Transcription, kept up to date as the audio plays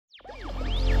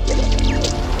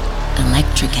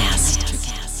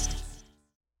Electricast.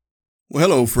 Well,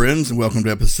 hello, friends, and welcome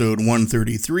to episode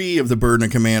 133 of the Burden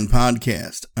of Command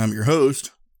podcast. I'm your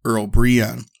host, Earl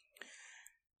Breon.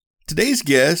 Today's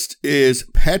guest is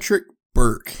Patrick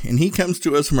Burke, and he comes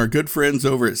to us from our good friends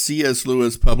over at C.S.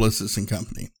 Lewis Publicists and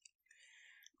Company.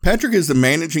 Patrick is the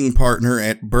managing partner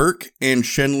at Burke and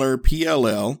Schindler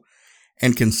PLL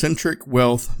and Concentric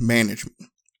Wealth Management.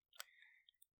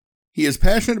 He is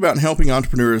passionate about helping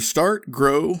entrepreneurs start,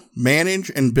 grow, manage,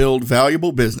 and build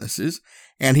valuable businesses,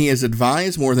 and he has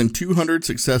advised more than 200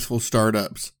 successful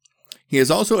startups. He is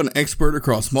also an expert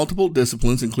across multiple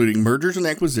disciplines, including mergers and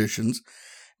acquisitions,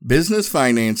 business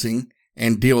financing,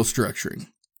 and deal structuring.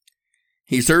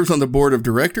 He serves on the board of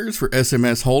directors for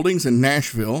SMS Holdings in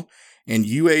Nashville and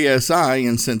UASI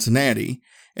in Cincinnati,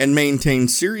 and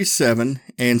maintains Series 7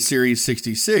 and Series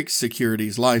 66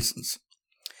 securities license.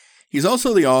 He's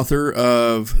also the author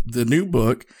of the new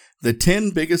book, The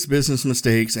 10 Biggest Business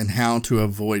Mistakes and How to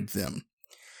Avoid Them.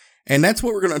 And that's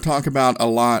what we're going to talk about a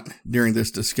lot during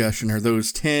this discussion, are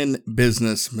those 10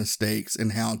 business mistakes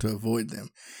and how to avoid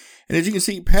them. And as you can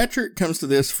see, Patrick comes to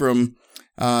this from,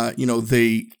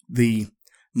 the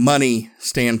money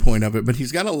standpoint of it, but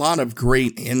he's got a lot of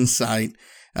great insight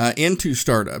into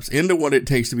startups, into what it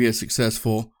takes to be a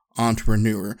successful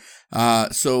entrepreneur.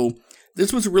 So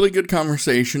this was a really good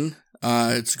conversation.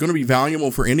 It's going to be valuable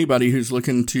for anybody who's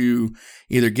looking to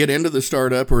either get into the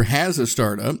startup or has a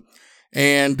startup.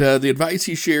 And the advice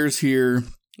he shares here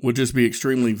will just be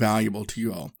extremely valuable to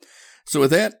you all. So with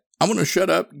that, I'm going to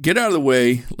shut up, get out of the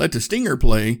way, let the stinger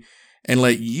play, and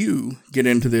let you get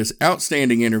into this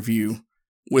outstanding interview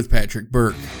with Patrick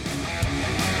Burke.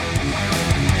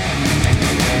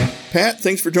 Pat,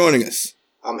 thanks for joining us.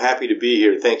 I'm happy to be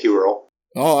here. Thank you, Earl.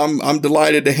 Oh, I'm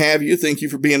delighted to have you. Thank you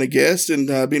for being a guest and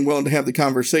being willing to have the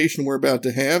conversation we're about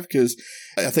to have, because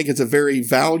I think it's a very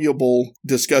valuable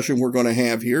discussion we're going to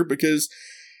have here because,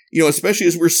 especially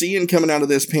as we're seeing coming out of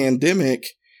this pandemic,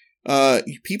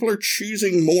 people are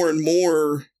choosing more and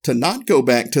more to not go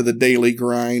back to the daily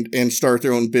grind and start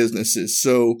their own businesses.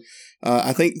 So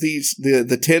I think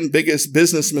the 10 biggest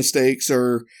business mistakes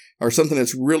are something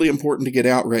that's really important to get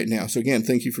out right now. So again,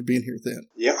 thank you for being here with that.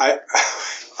 Yeah,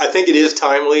 I think it is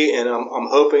timely, and I'm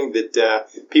hoping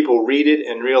that people read it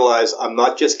and realize I'm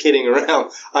not just kidding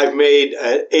around. I've made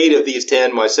 8 of these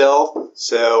 10 myself,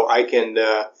 so I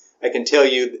can tell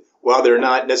you, while they're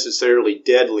not necessarily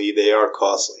deadly, they are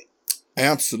costly.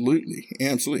 Absolutely.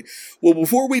 Well,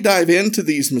 before we dive into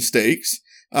these mistakes,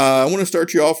 I want to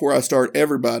start you off where I start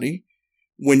everybody.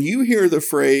 When you hear the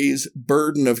phrase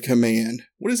burden of command,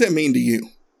 what does that mean to you?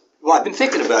 Well, I've been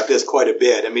thinking about this quite a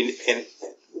bit.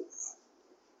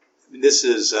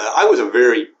 I was a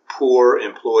very poor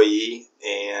employee,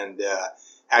 and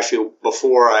actually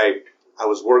before I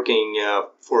was working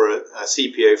for a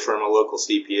CPA firm, a local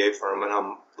CPA firm, and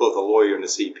I'm both a lawyer and a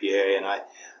CPA, and I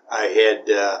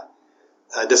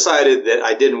had decided that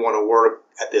I didn't want to work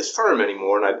at this firm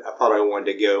anymore, and I thought I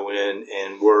wanted to go in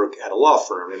and work at a law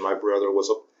firm, and my brother was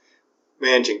a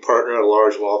managing partner at a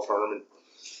large law firm, and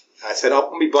I said,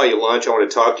 let me buy you lunch, I want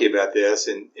to talk to you about this,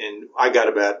 and I got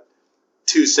about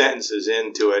 2 sentences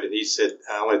into it, and he said,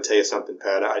 I want to tell you something,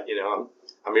 Pat. I'm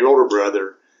your older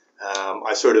brother.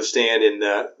 I sort of stand in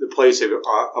the place of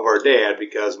our dad,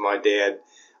 because our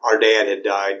dad had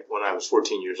died when I was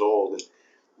 14 years old,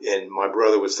 and my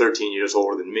brother was 13 years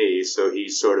older than me, so he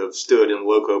sort of stood in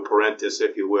loco parentis,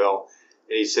 if you will,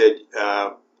 and he said,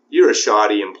 you're a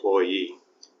shoddy employee.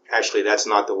 Actually, that's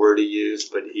not the word he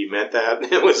used, but he meant that.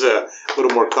 It was a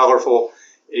little more colorful.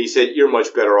 And he said, you're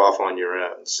much better off on your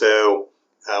own. So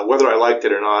whether I liked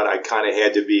it or not, I kind of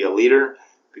had to be a leader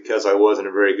because I wasn't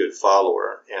a very good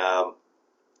follower.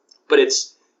 But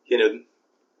it's,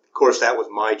 of course, that was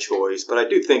my choice. But I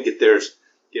do think that there's,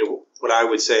 what I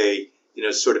would say,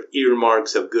 sort of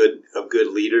earmarks of good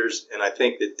leaders. And I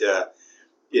think that,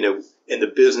 in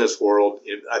the business world,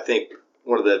 I think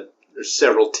there's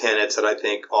several tenets that I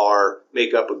think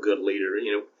make up a good leader.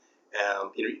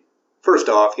 First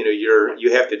off,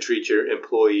 you have to treat your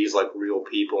employees like real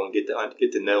people and get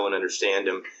to know and understand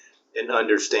them, and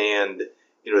understand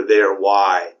their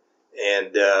why.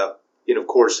 And of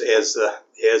course, as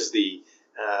the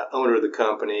owner of the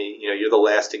company, you're the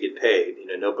last to get paid.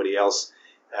 Nobody else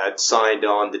signed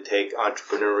on to take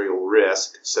entrepreneurial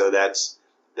risk, so that's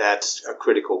a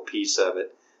critical piece of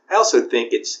it. I also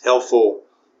think it's helpful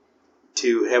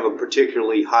to have a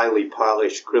particularly highly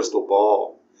polished crystal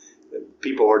ball.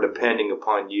 People are depending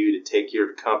upon you to take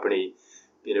your company,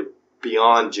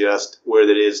 beyond just where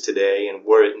it is today and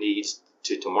where it needs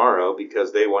to tomorrow,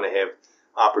 because they want to have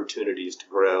opportunities to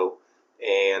grow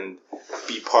and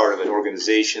be part of an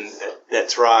organization that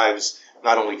thrives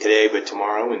not only today but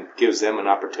tomorrow and gives them an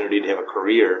opportunity to have a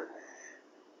career.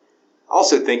 I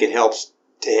also think it helps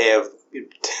to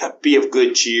be of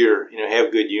good cheer,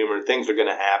 have good humor. Things are going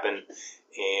to happen.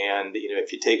 And,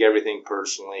 if you take everything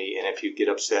personally and if you get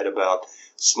upset about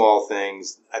small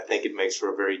things, I think it makes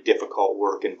for a very difficult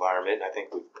work environment. I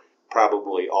think we've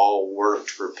probably all worked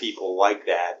for people like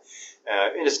that.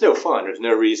 And it's no fun. There's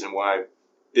no reason why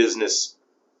business,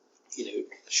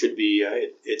 should be,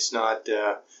 it's not,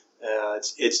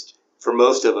 it's for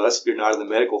most of us, if you're not in the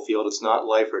medical field, it's not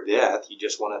life or death. You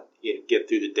just want to get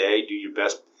through the day, do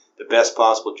the best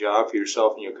possible job for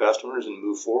yourself and your customers, and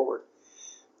move forward.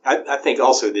 I think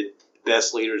also that the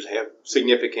best leaders have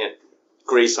significant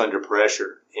grace under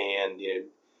pressure, and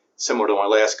similar to my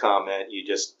last comment,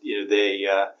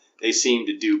 they seem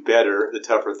to do better the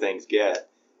tougher things get,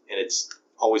 and it's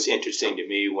always interesting to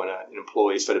me when an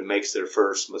employee sort of makes their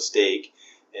first mistake.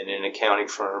 And in an accounting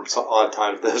firm, a lot of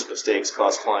times those mistakes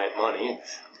cost client money,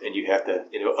 and you have to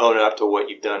own up to what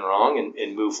you've done wrong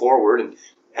and move forward. And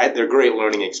they're great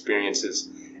learning experiences,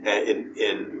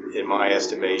 in my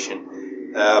estimation.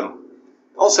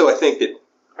 Also, I think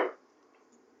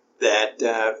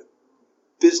that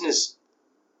business,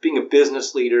 being a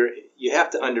business leader, you have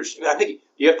to understand. I think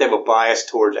you have to have a bias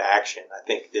towards action. I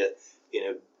think that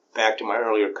back to my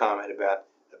earlier comment about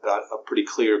a pretty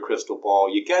clear crystal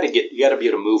ball. You got to be able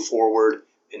to move forward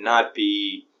and not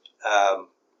be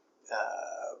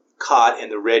caught in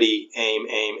the ready aim.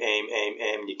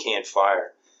 You can't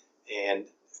fire. And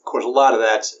of course, a lot of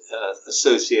that's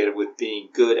associated with being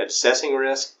good at assessing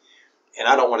risk. And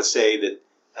I don't want to say that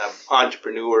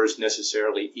entrepreneurs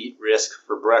necessarily eat risk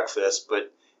for breakfast,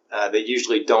 but they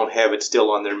usually don't have it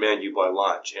still on their menu by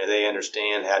lunch. They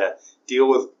understand how to deal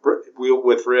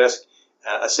with risk,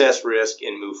 assess risk,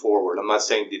 and move forward. I'm not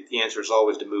saying that the answer is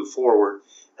always to move forward.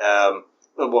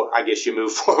 Well, I guess you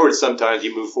move forward. Sometimes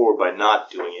you move forward by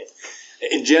not doing it.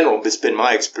 In general, it's been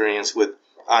my experience with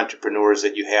entrepreneurs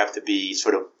that you have to be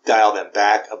sort of dial them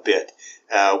back a bit,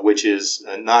 which is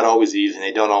not always easy, and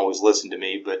they don't always listen to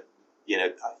me. But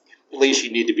at least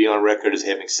you need to be on record as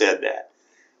having said that.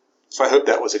 So I hope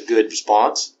that was a good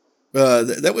response.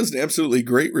 That was an absolutely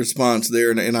great response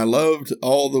there, and I loved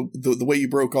all the way you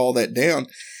broke all that down.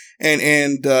 And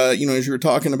as you were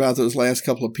talking about those last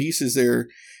couple of pieces there,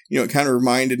 it kind of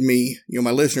reminded me.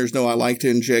 My listeners know I like to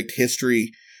inject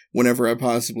history whenever I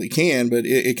possibly can, but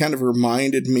it kind of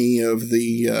reminded me of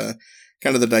the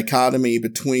kind of the dichotomy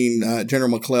between General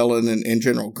McClellan and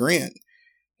General Grant.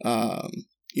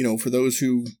 For those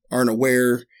who aren't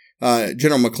aware,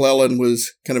 General McClellan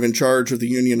was kind of in charge of the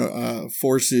Union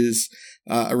forces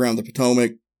around the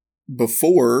Potomac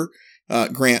before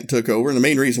Grant took over. And the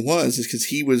main reason is because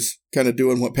he was kind of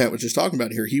doing what Pat was just talking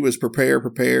about here. He was prepare,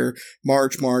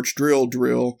 march,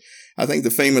 drill. I think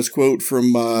the famous quote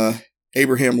from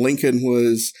Abraham Lincoln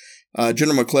was,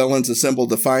 General McClellan's assembled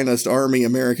the finest army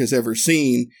America's ever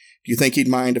seen. Do you think he'd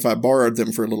mind if I borrowed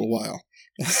them for a little while?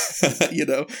 And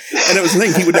it was the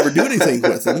thing, he would never do anything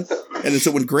with them. And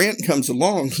so when Grant comes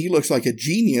along, he looks like a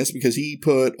genius because he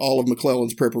put all of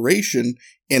McClellan's preparation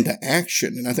into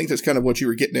action. And I think that's kind of what you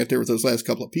were getting at there with those last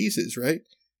couple of pieces, right?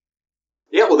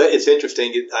 Yeah, well, it's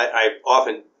interesting. I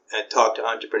often talk to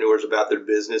entrepreneurs about their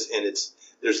business, and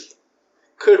there's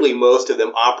clearly most of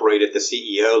them operate at the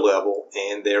CEO level,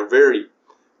 and they're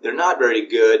not very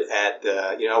good at,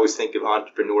 I always think of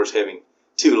entrepreneurs having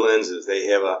two lenses. They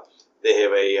have a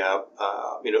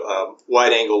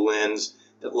wide angle lens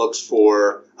that looks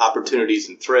for opportunities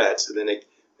and threats, and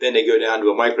then they go down to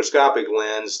a microscopic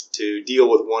lens to deal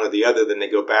with one or the other. Then they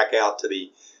go back out to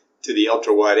the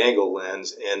ultra wide angle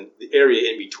lens, and the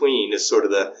area in between is sort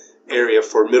of the area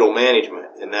for middle management,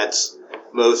 and that's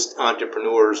most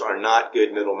entrepreneurs are not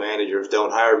good middle managers.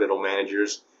 Don't hire middle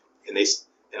managers,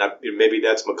 maybe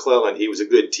that's McClellan. He was a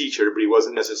good teacher, but he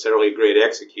wasn't necessarily a great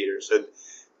executor. So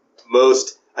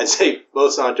I'd say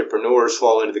most entrepreneurs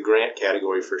fall into the Grant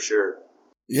category for sure.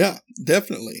 Yeah,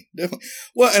 definitely.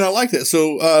 Well, and I like that.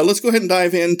 So let's go ahead and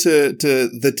dive into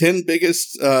the 10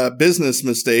 biggest business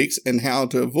mistakes and how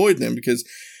to avoid them, because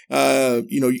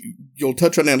you'll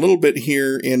touch on that a little bit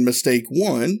here in mistake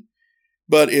 1,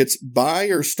 but it's buy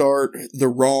or start the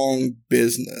wrong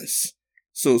business.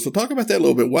 So talk about that a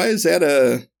little bit. Why is that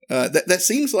that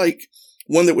seems like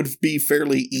one that would be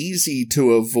fairly easy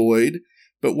to avoid,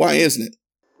 but why isn't it?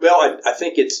 Well, I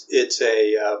think it's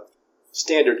a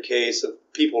standard case of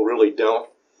people really don't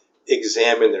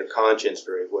examine their conscience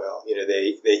very well.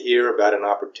 They hear about an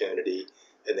opportunity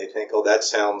and they think, oh, that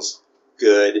sounds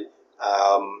good.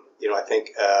 I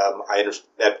think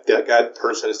that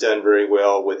person has done very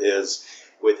well with his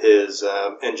with his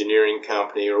engineering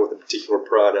company or with a particular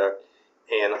product,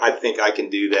 and I think I can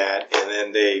do that. And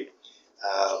then they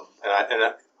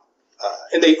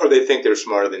think they're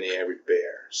smarter than the average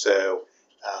bear. So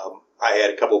I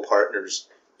had a couple of partners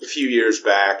a few years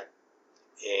back,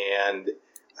 and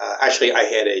actually I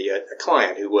had a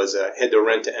client who had their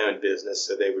rent-to-own business,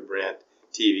 so they would rent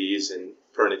TVs and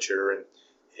furniture and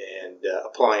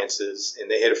appliances, and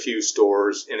they had a few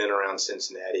stores in and around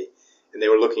Cincinnati, and they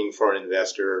were looking for an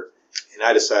investor, and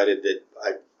I decided that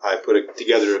I put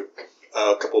together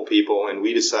a couple of people, and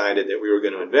we decided that we were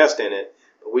going to invest in it,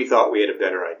 but we thought we had a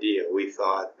better idea. We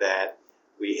thought that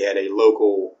we had a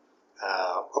local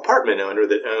apartment owner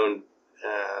that owned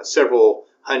several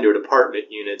hundred apartment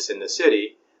units in the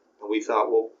city, and we thought,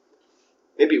 well,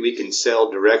 maybe we can sell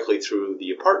directly through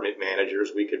the apartment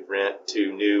managers. We could rent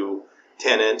to new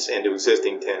tenants and to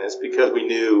existing tenants, because we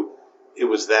knew it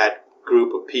was that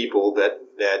group of people that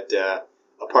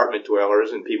apartment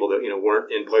dwellers and people that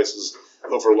weren't in places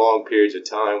over long periods of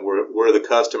time were the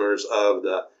customers of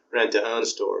the rent-to-own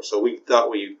store. So we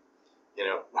thought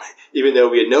even though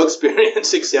we had no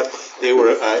experience except they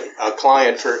were a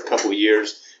client for a couple of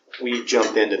years, we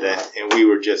jumped into that, and we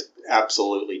were just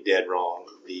absolutely dead wrong.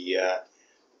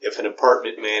 If an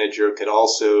apartment manager could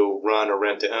also run a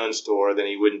rent-to-own store, then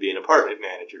he wouldn't be an apartment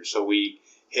manager. So we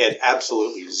had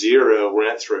absolutely zero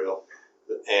rent-through.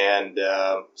 And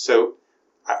so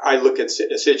I look at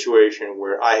a situation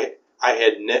where I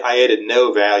added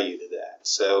no value to that.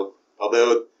 So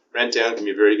although rent-to-own can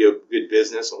be a very good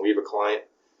business, and we have a client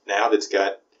now that's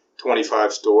got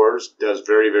 25 stores, does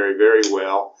very, very, very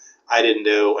well, I didn't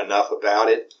know enough about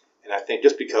it. And I think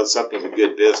just because something's a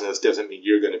good business doesn't mean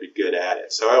you're going to be good at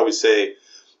it. So I always say,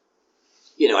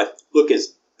 I look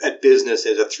at business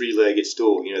as a three-legged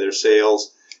stool. There's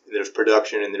sales, and there's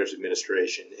production, and there's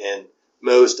administration. And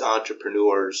most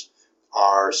entrepreneurs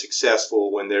are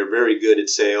successful when they're very good at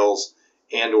sales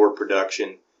and or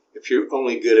production. If you're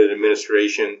only good at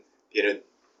administration,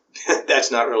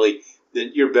 that's not really,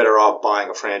 then you're better off buying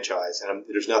a franchise. And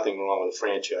there's nothing wrong with a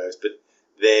franchise, but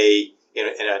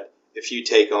if you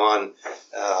take on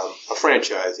a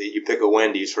franchise, you pick a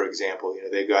Wendy's, for example,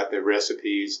 they've got their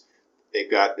recipes,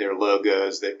 they've got their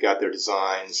logos, they've got their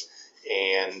designs,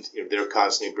 and they're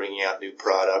constantly bringing out new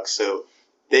products. So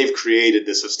they've created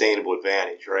the sustainable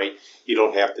advantage, right? You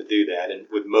don't have to do that. And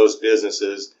with most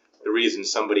businesses, the reason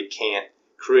somebody can't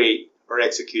create or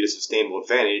execute a sustainable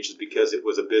advantage is because it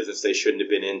was a business they shouldn't have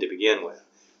been in to begin with.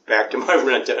 Back to my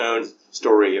rent-to-own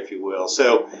story, if you will.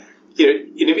 So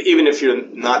even if you're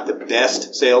not the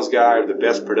best sales guy or the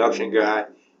best production guy,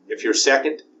 if you're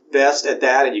second best at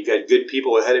that and you've got good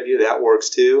people ahead of you, that works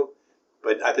too.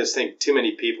 But I just think too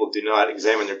many people do not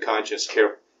examine their conscience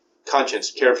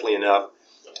carefully enough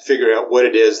to figure out what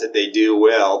it is that they do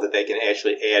well that they can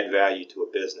actually add value to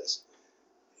a business.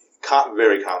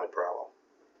 Very common problem.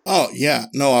 Oh, yeah.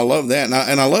 No, I love that.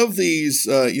 And I love these,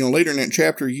 later in that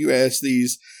chapter, you ask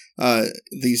these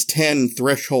 10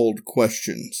 threshold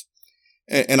questions.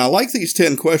 And I like these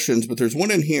 10 questions, but there's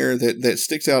one in here that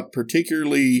sticks out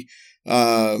particularly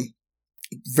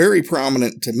very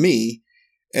prominent to me,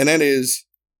 and that is,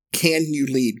 can you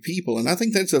lead people? And I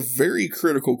think that's a very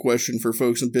critical question for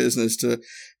folks in business to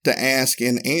ask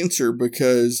and answer,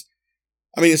 because,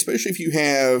 especially if you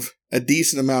have a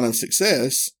decent amount of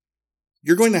success,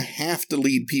 you're going to have to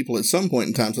lead people at some point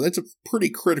in time. So that's a pretty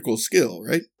critical skill,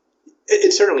 right?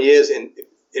 It certainly is, and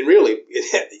really,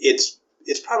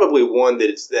 it's probably one that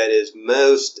is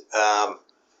most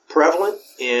prevalent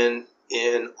in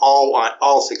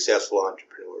all successful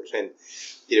entrepreneurs, and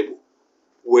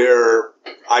where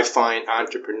I find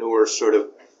entrepreneurs sort of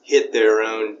hit their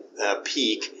own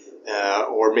peak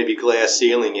or maybe glass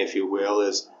ceiling, if you will,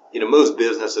 is most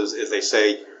businesses, as they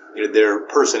say, their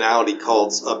personality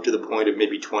cults up to the point of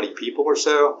maybe 20 people or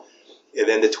so, and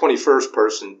then the 21st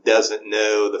person doesn't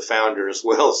know the founder as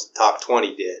well as the top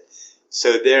 20 did,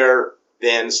 so they're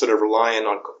then sort of relying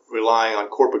on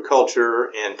corporate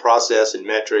culture and process and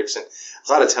metrics. And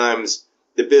a lot of times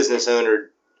the business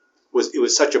owner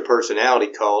was such a personality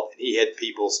cult, and he had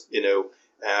people,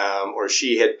 or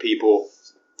she had people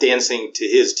dancing to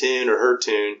his tune or her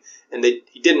tune, and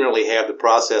he didn't really have the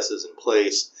processes in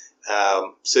place.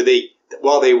 So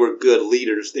while they were good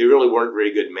leaders, they really weren't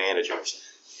very good managers.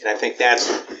 And I think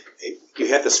you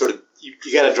have to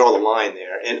you got to draw the line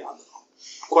there. And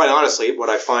quite honestly, what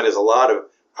I find is a lot of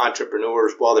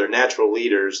entrepreneurs, while they're natural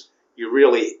leaders, they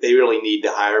really need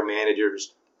to hire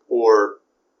managers, or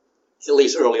at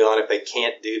least early on, if they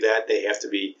can't do that, they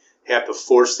have to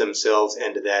force themselves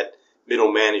into that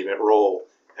middle management role,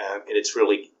 and it's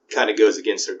really kind of goes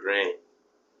against their grain.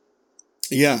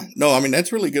 Yeah, no, I mean,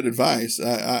 that's really good advice.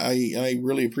 I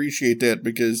really appreciate that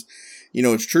because,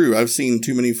 it's true. I've seen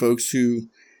too many folks who,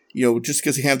 just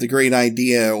because they have the great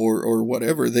idea or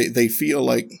whatever, they feel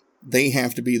like they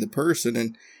have to be the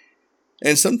person.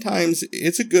 And sometimes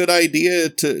it's a good idea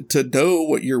to know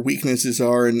what your weaknesses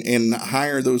are and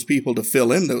hire those people to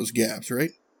fill in those gaps,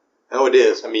 right? Oh, it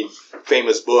is. I mean,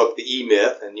 famous book, The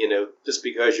E-Myth, and, just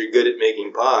because you're good at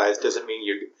making pies doesn't mean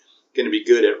you're going to be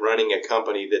good at running a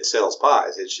company that sells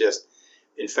pies. It's just,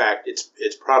 in fact,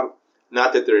 it's probably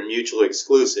not that they're mutually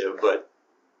exclusive, but,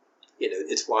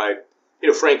 it's why,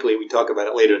 frankly, we talk about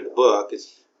it later in the book,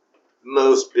 is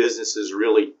most businesses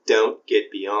really don't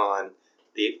get beyond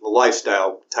the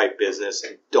lifestyle type business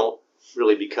and don't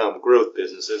really become growth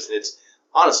businesses. And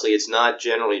it's not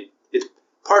generally, it's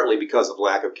partly because of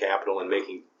lack of capital and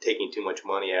taking too much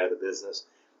money out of the business.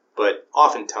 But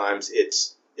oftentimes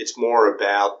it's more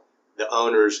about the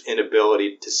owner's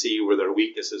inability to see where their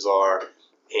weaknesses are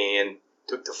and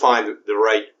to find the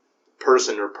right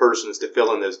person or persons to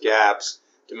fill in those gaps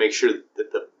to make sure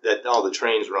that all the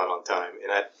trains run on time.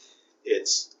 And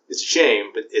it's a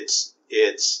shame, but it's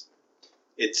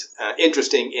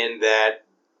interesting in that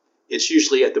it's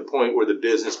usually at the point where the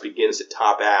business begins to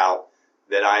top out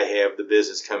that I have the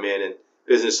business come in, and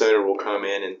business owner will come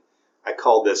in, and I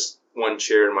call this one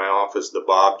chair in my office the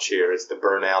Bob chair. It's the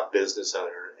burnout business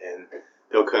owner, and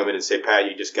they'll come in and say, "Pat,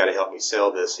 you just got to help me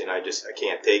sell this, and I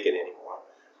can't take it anymore."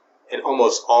 And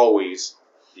almost always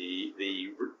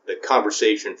the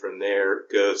conversation from there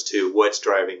goes to what's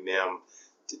driving them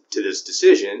to this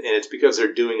decision, and it's because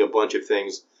they're doing a bunch of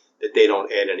things that they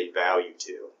don't add any value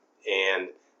to, and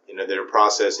they're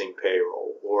processing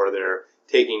payroll, or they're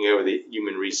taking over the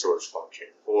human resource function,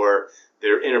 or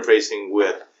they're interfacing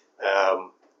with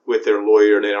their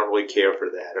lawyer and they don't really care for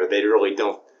that, or they really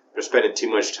don't. They're spending too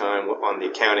much time on the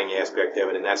accounting aspect of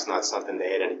it, and that's not something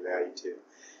they add any value to.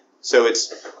 So and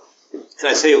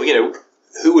I say,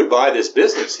 who would buy this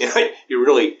business?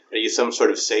 Are you some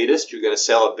sort of sadist? You're going to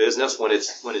sell a business when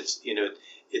it's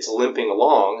it's limping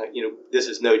along. This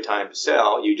is no time to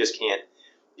sell. You just can't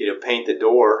paint the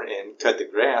door and cut the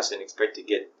grass and expect to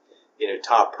get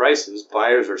top prices.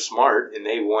 Buyers are smart, and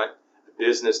they want a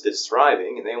business that's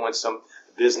thriving, and they want some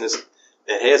business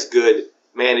that has good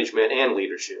management and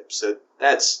leadership. So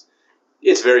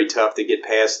it's very tough to get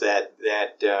past that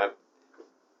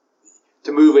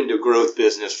to move into a growth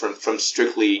business from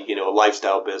strictly a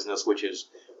lifestyle business, which is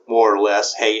more or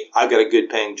less, hey, I've got a good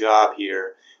paying job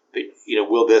here, but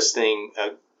will this thing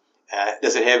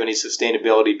does it have any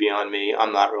sustainability beyond me?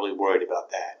 I'm not really worried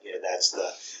about that. That's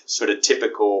the sort of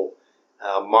typical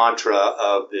mantra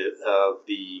of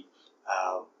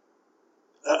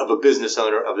a business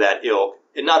owner of that ilk,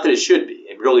 and not that it should be.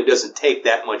 It really doesn't take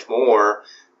that much more,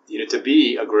 to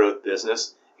be a growth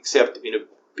business, except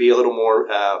be a little more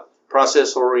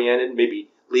process oriented, maybe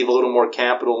leave a little more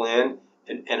capital in,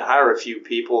 and hire a few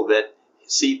people that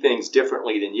see things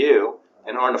differently than you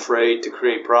and aren't afraid to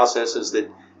create processes that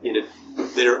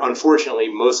that are unfortunately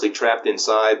mostly trapped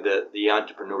inside the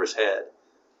entrepreneur's head.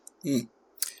 Mm.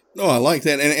 No, I like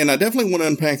that. And I definitely want to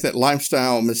unpack that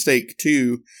lifestyle mistake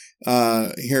too,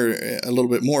 here a little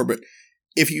bit more. But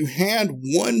if you had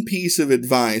one piece of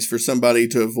advice for somebody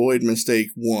to avoid mistake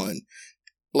one,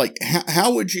 like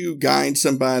how would you guide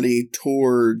somebody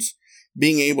towards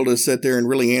being able to sit there and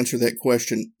really answer that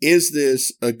question? Is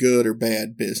this a good or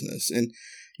bad business? And,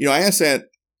 I ask that,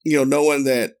 knowing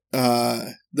that,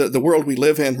 the world we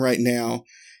live in right now,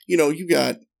 you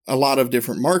got a lot of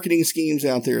different marketing schemes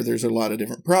out there. There's a lot of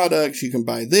different products. You can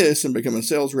buy this and become a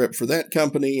sales rep for that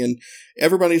company. And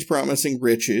everybody's promising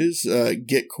riches,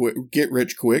 get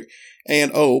rich quick.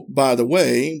 And, oh, by the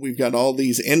way, we've got all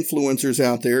these influencers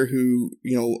out there who,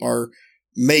 are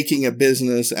making a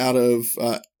business out of,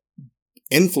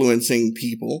 influencing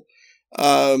people.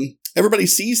 Everybody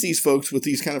sees these folks with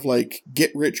these kind of like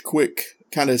get rich quick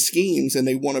kind of schemes, and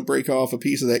they want to break off a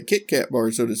piece of that Kit Kat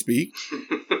bar, so to speak.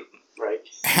 Right.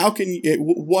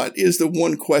 What is the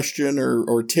one question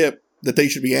or tip that they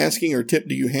should be asking, or tip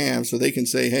do you have so they can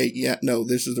say, hey, yeah, no,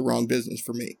 this is the wrong business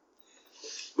for me?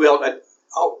 Well,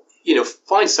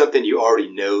 find something you already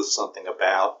know something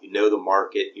about. You know the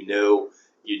market. You know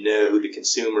who the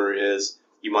consumer is.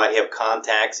 You might have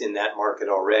contacts in that market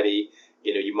already.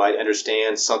 You might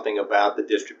understand something about the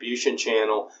distribution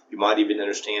channel. You might even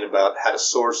understand about how to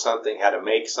source something, how to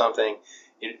make something.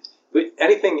 But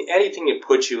anything that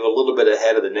puts you a little bit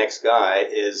ahead of the next guy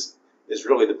is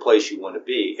really the place you want to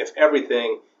be. If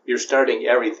you're starting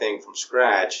everything from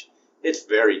scratch, it's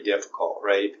very difficult,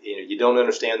 right? You don't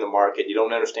understand the market. You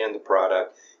don't understand the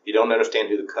product. You don't understand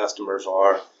who the customers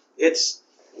are. It's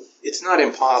it's not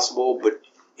impossible, but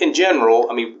in general,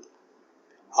 I mean,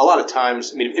 a lot of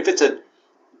times, I mean, if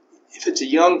it's a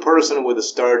young person with a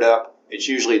startup, it's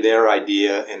usually their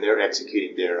idea and they're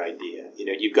executing their idea. You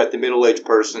know, you've got the middle-aged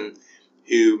person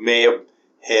who may have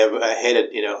had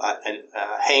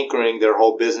a hankering their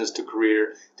whole business to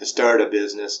career to start a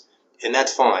business, and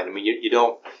that's fine. I mean, you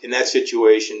don't, in that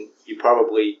situation, you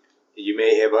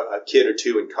may have a kid or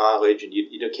two in college, and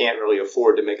you can't really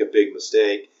afford to make a big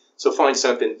mistake. So find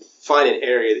an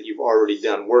area that you've already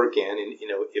done work in, and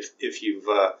if you've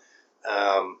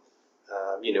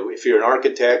if you're an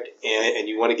architect and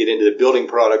you want to get into the building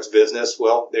products business,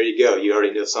 well, there you go. You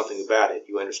already know something about it.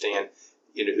 You understand,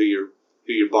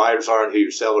 who your buyers are and who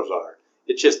your sellers are.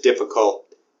 It's just difficult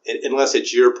unless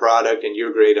it's your product and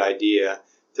your great idea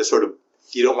to sort of,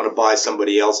 you don't want to buy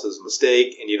somebody else's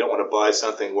mistake, and you don't want to buy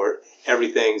something where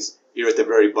you're at the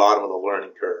very bottom of the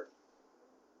learning curve.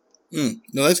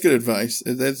 No, that's good advice.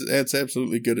 That's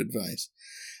absolutely good advice.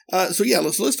 So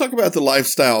let's talk about the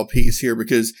lifestyle piece here,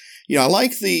 because I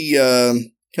like the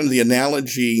kind of the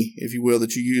analogy, if you will,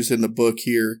 that you use in the book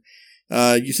here.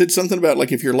 You said something about,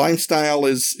 like, if your lifestyle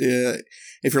is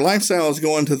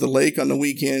going to the lake on the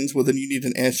weekends, well, then you need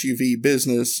an SUV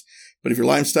business. But if your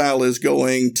lifestyle is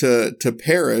going to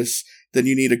Paris, then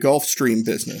you need a Gulfstream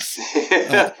business.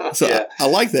 I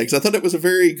like that, because I thought it was a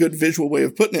very good visual way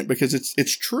of putting it, because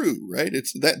it's true, right?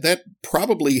 It's that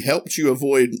probably helps you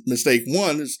avoid mistake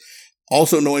one, is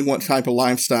also knowing what type of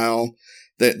lifestyle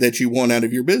that you want out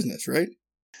of your business, right?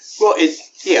 Well,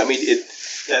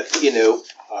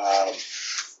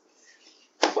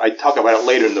 I talk about it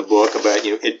later in the book about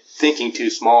thinking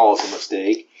too small is a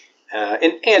mistake,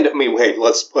 and I mean, hey,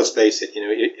 let's face it.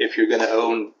 If you're going to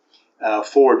own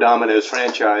 4 Domino's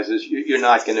franchises, you're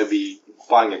not going to be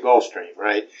buying a Gulfstream,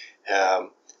 right?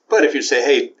 But if you say,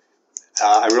 hey,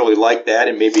 I really like that,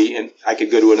 and I could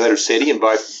go to another city and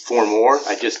buy 4 more.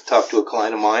 I just talked to a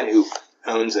client of mine who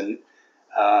owns a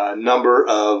number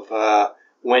of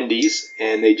Wendy's,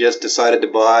 and they just decided to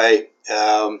buy.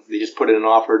 They just put in an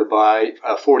offer to buy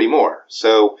 40 more.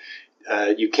 So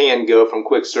you can go from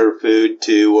quick serve food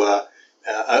to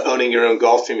owning your own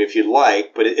Gulfstream if you'd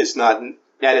like, but it's not.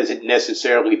 That isn't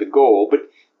necessarily the goal. But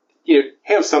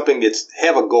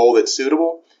have a goal that's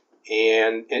suitable,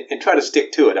 and try to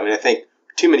stick to it. I mean, I think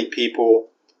too many people,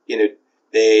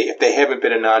 if they haven't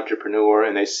been an entrepreneur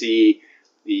and they see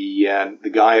the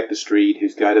guy up the street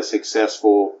who's got a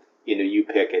successful, you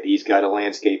pick it. He's got a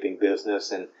landscaping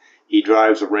business, and he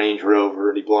drives a Range Rover,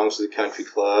 and he belongs to the country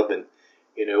club, and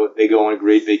they go on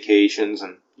great vacations,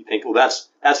 and you think, well, that's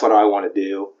what I want to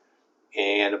do.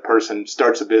 And a person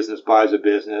starts a business, buys a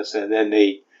business, and then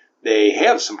they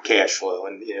have some cash flow,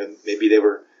 and maybe they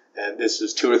were this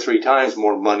is 2 or 3 times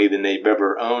more money than they've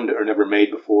ever owned or never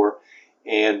made before.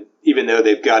 And even though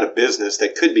they've got a business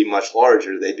that could be much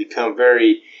larger, they become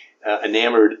very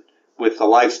enamored with the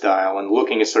lifestyle and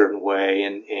looking a certain way,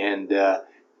 and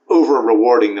over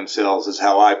rewarding themselves is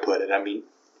how I put it. I mean,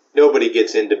 nobody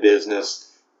gets into business,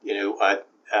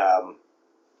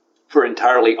 for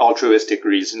entirely altruistic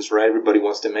reasons, right? Everybody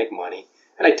wants to make money.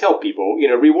 And I tell people,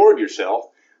 reward yourself,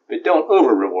 but don't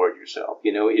over-reward yourself.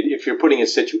 If you're putting a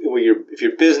situation where if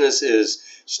your business is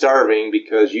starving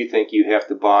because you think you have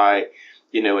to buy,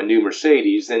 a new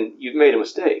Mercedes, then you've made a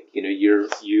mistake.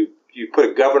 You put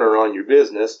a governor on your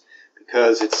business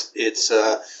because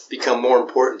it's become more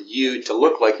important to you to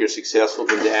look like you're successful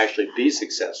than to actually be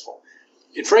successful.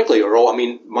 And frankly, Earl, I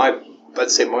mean, my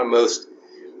most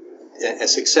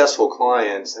successful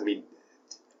clients, I mean,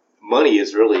 money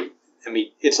is really,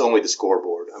 it's only the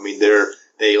scoreboard. I mean,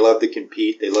 they love to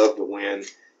compete, they love to win,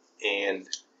 and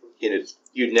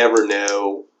you never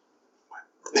know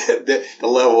the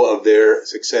level of their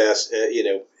success,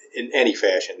 in any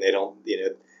fashion. They don't,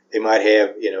 they might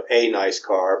have, a nice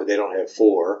car, but they don't have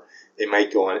 4. They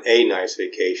might go on a nice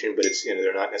vacation, but it's,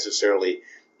 they're not necessarily,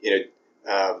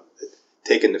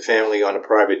 taking the family on a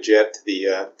private jet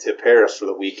to Paris for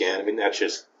the weekend. I mean,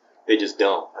 they just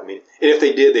don't. I mean, and if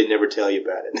they did, they'd never tell you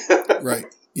about it. Right.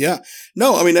 Yeah.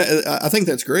 No, I mean, I think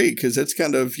that's great, because that's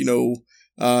kind of,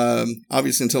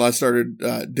 obviously until I started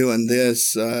doing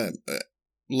this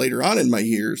later on in my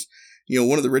years,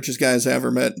 one of the richest guys I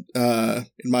ever met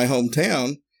in my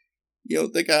hometown,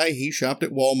 the guy, he shopped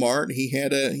at Walmart. He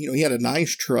had a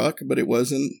nice truck, but it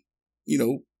wasn't,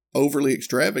 overly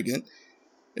extravagant.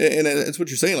 And that's what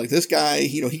you're saying. Like, this guy,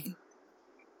 he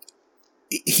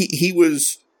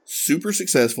was super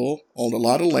successful, owned a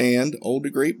lot of land, owned a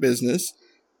great business.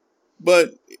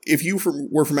 But if you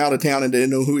were from out of town and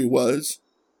didn't know who he was,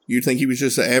 you'd think he was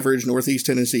just an average Northeast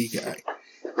Tennessee guy.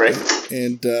 Right.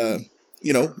 And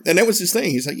and that was his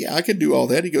thing. He's like, yeah, I could do all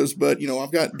that. He goes, but,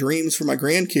 I've got dreams for my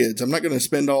grandkids. I'm not going to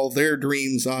spend all their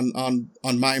dreams on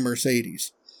my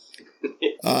Mercedes.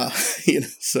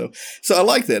 So I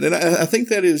like that. And I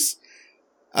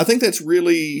think that's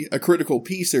really a critical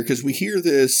piece there, because we hear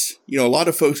this, a lot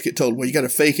of folks get told, well, you got to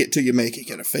fake it till you make it. You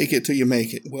got to fake it till you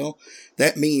make it. Well,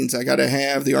 that means I got to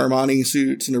have the Armani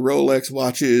suits and the Rolex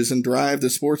watches and drive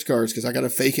the sports cars because I got to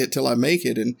fake it till I make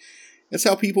it. And that's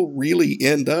how people really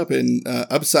end up in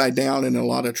upside down in a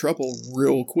lot of trouble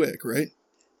real quick, right?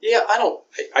 Yeah,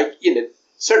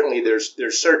 certainly there's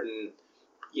certain,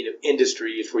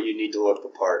 industries where you need to look the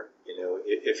part.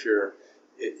 If you're,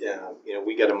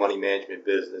 we got a money management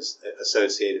business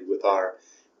associated with our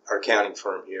accounting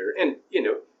firm here, and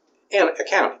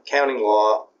accounting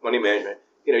law, money management.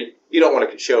 You don't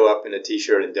want to show up in a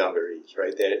t-shirt and dungarees,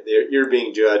 right? You're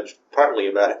being judged partly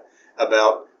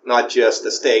about not just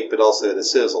the steak, but also the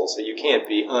sizzle. So you can't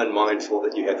be unmindful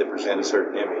that you have to present a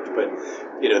certain image. But,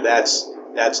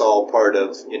 that's all part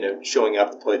of, showing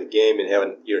up to play the game and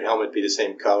having your helmet be the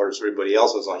same color as everybody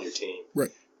else's on your team.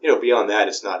 Right. Beyond that,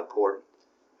 it's not important.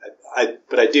 I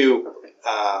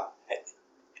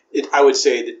would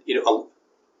say that,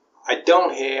 I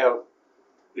don't have,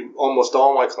 almost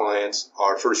all my clients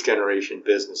are first generation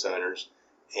business owners,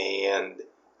 and,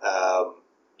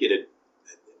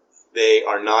 they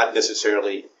are not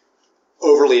necessarily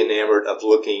overly enamored of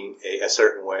looking a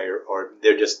certain way, or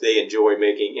they enjoy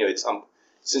making,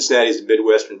 Cincinnati's a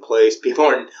Midwestern place. People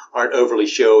aren't overly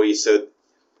showy, so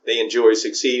they enjoy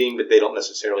succeeding, but they don't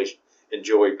necessarily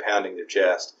enjoy pounding their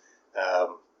chest.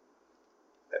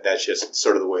 That's just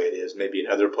sort of the way it is. Maybe in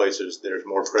other places there's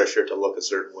more pressure to look a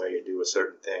certain way or do a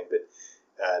certain thing, but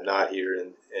not here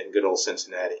in good old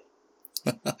Cincinnati.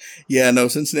 Yeah, no,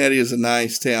 Cincinnati is a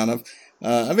nice town.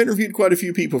 I've interviewed quite a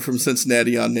few people from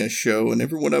Cincinnati on this show, and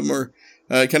every one of them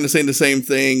are kind of saying the same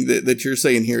thing that you're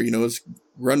saying here. Is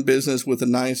run business with a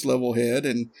nice level head,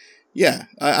 and yeah,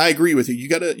 I agree with you. You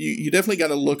definitely got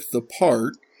to look the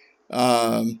part.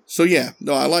 So yeah,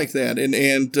 no, I like that, and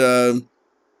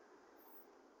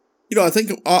I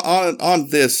think on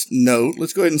this note,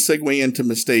 let's go ahead and segue into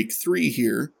mistake 3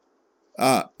 here.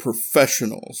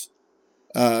 Professionals,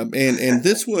 and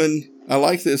this one I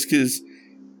like this because.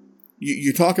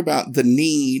 You talk about the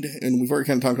need, and we've already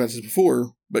kind of talked about this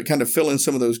before, but kind of fill in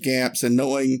some of those gaps and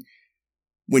knowing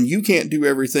when you can't do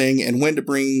everything and when to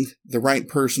bring the right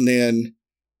person in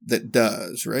that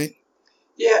does, right?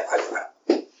 Yeah.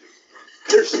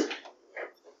 There's,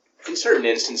 in certain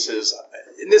instances,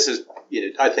 and this is,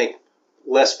 I think,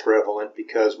 less prevalent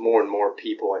because more and more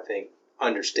people, I think,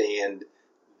 understand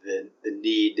the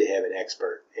need to have an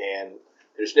expert. And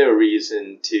there's no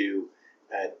reason to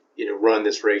run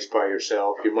this race by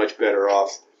yourself. You're much better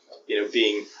off,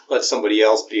 let somebody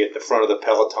else be at the front of the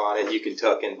peloton and you can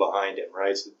tuck in behind him,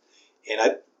 right?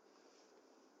 And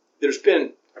there's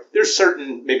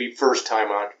certain maybe first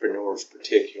time entrepreneurs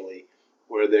particularly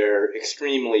where they're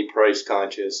extremely price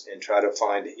conscious and try to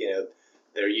find,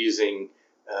 they're using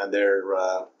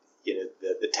the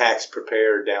tax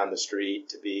preparer down the street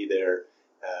to be their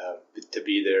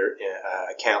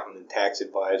accountant and tax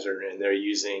advisor, and they're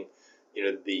using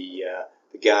the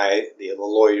guy, the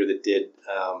lawyer that did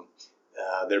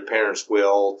their parents'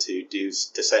 will to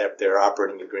set up their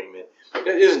operating agreement. It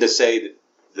isn't to say that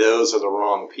those are the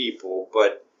wrong people,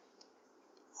 but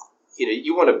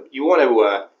you want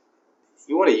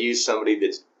to use somebody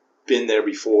that's been there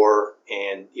before,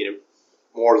 and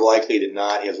more likely than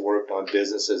not has worked on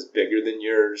businesses bigger than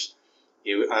yours.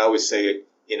 I always say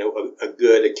a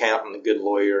good accountant, a good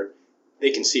lawyer,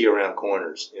 they can see around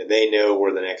corners. They know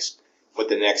what the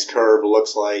next curve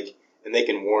looks like, and they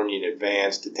can warn you in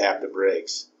advance to tap the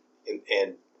brakes.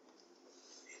 And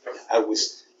I would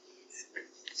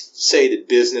say that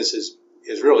business is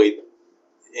really,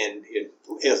 and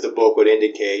as the book would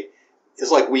indicate,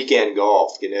 it's like weekend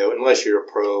golf. Unless you're a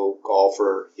pro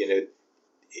golfer,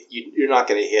 you're not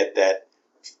going to hit that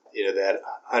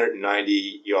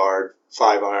 190-yard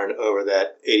 5-iron over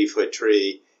that 80-foot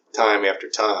tree time after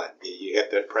time. You have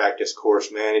to practice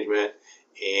course management,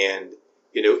 and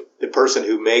the person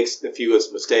who makes the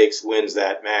fewest mistakes wins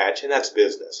that match, and that's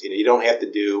business. You don't have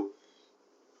to do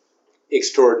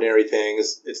extraordinary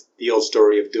things. It's the old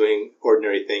story of doing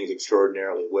ordinary things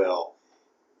extraordinarily well.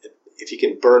 If you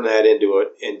can burn that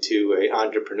into a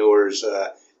entrepreneur's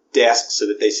desk so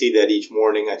that they see that each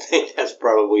morning, I think that's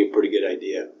probably a pretty good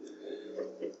idea.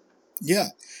 Yeah.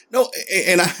 No,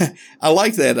 and I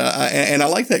like that. And I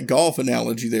like that golf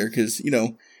analogy there because,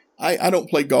 I don't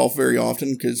play golf very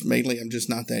often because mainly I'm just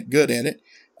not that good at it.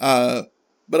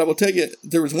 But I will tell you,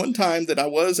 there was one time that I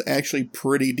was actually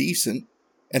pretty decent.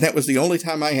 and that was the only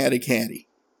time I had a caddy.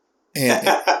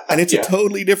 And it's a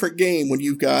totally different game when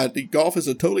you've got, golf is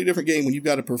a totally different game when you've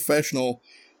got a professional,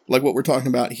 like what we're talking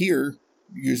about here,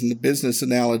 using the business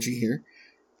analogy here.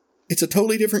 It's a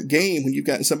totally different game when you've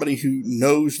got somebody who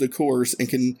knows the course and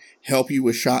can help you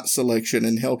with shot selection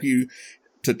and help you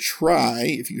to try,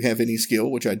 if you have any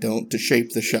skill, which I don't, to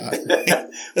shape the shot.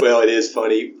 Well, it is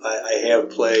funny. I have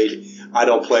played, I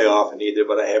don't play often either,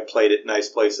 but I have played at nice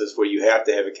places where you have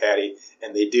to have a caddy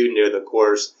and they do know the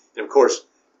course. And of course,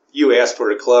 you ask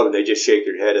for a club and they just shake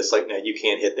their head. It's like, no, you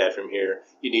can't hit that from here.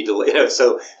 You need to,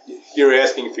 so you're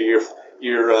asking for your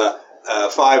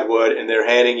 5-wood and they're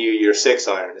handing you your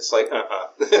 6-iron. It's like,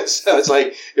 So it's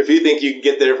like, if you think you can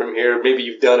get there from here, maybe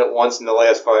you've done it once in the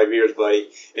last 5 years, buddy.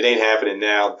 It ain't happening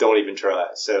now. Don't even try.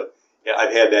 So yeah,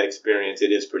 I've had that experience.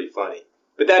 It is pretty funny.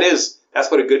 But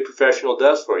that's what a good professional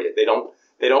does for you. They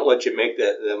don't let you make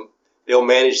them. They'll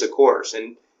manage the course.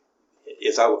 And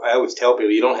as I always tell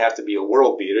people, you don't have to be a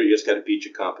world beater. You just got to beat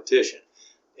your competition.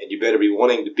 And you better be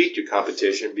wanting to beat your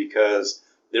competition because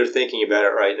they're thinking about it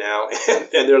right now,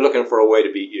 and they're looking for a way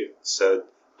to beat you. So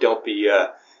don't be.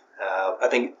 I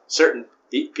think certain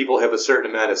people have a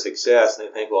certain amount of success, and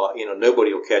they think, well,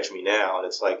 nobody will catch me now. And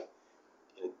it's like,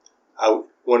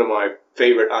 one of my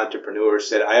favorite entrepreneurs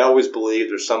said, I always believe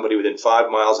there's somebody within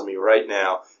 5 miles of me right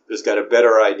now who's got a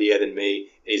better idea than me,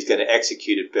 and he's going to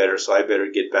execute it better. So I better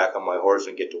get back on my horse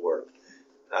and get to work.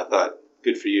 And I thought,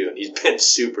 good for you. And he's been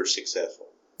super successful.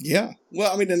 Yeah.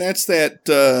 Well, I mean, and that's that.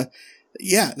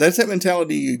 That's that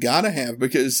mentality you got to have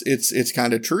because it's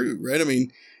kind of true, right? I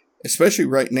mean, especially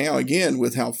right now, again,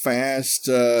 with how fast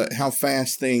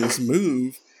things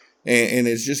move and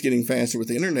it's just getting faster with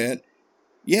the internet.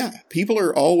 Yeah, people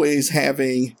are always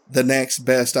having the next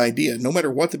best idea. No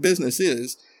matter what the business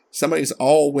is, somebody's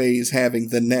always having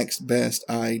the next best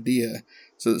idea.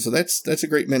 So that's a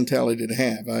great mentality to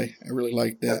have. I really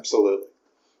like that. Absolutely.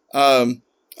 All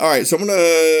right, so I'm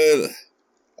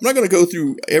not going to go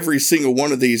through every single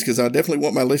one of these because I definitely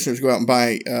want my listeners to go out and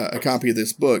buy a copy of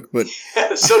this book. But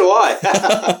so do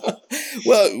I.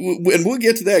 Well, and we'll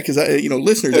get to that because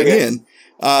listeners, okay. Again,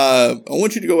 I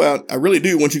want you to go out. I really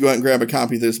do want you to go out and grab a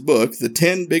copy of this book, "The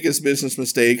 10 Biggest Business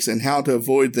Mistakes and How to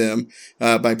Avoid Them"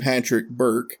 by Patrick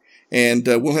Burke. And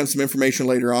we'll have some information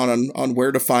later on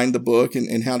where to find the book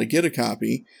and how to get a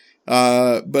copy.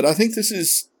 But I think this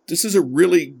is a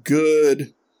really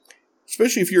good.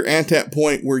 Especially if you're at that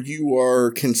point where you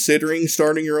are considering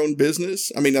starting your own business.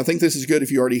 I mean, I think this is good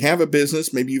if you already have a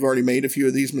business. Maybe you've already made a few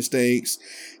of these mistakes,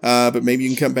 but maybe you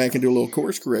can come back and do a little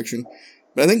course correction.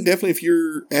 But I think definitely if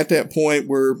you're at that point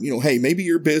where, hey, maybe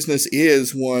your business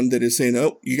is one that is saying,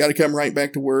 oh, you got to come right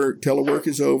back to work. Telework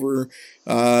is over.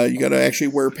 You got to actually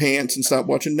wear pants and stop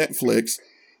watching Netflix.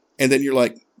 And then you're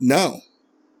like, no,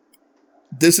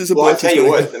 this is a book. Well, I'll tell you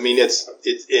what. I mean, it's.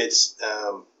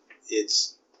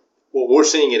 Well, we're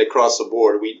seeing it across the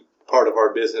board. Part of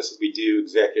our business is we do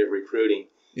executive recruiting.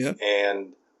 Yeah.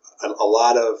 And a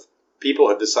lot of people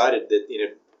have decided that,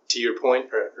 to your point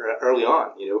early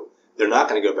on, they're not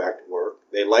going to go back to work.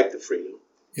 They like the freedom.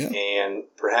 Yeah. And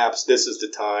perhaps this is the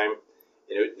time,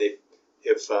 if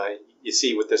you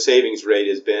see what the savings rate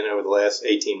has been over the last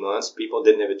 18 months, people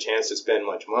didn't have a chance to spend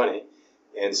much money.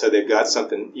 And so they've got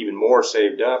something even more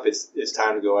saved up. It's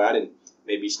time to go out and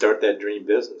maybe start that dream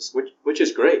business, which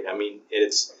is great. I mean,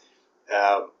 it's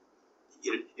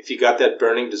if you got that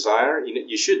burning desire,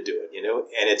 you should do it.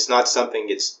 And it's not something.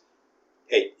 It's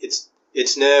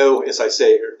no, as I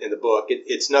say in the book,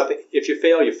 it's nothing. If you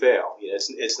fail, you fail.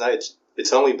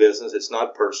 It's only business. It's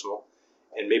not personal.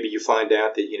 And maybe you find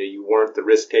out that you weren't the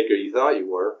risk taker you thought you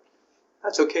were.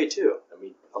 That's okay too. I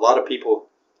mean, a lot of people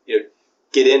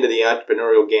get into the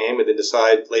entrepreneurial game and then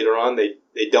decide later on they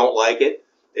don't like it.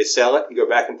 They sell it and go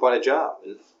back and find a job.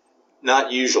 And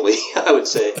not usually, I would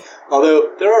say.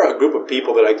 Although there are a group of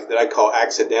people that I call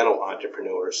accidental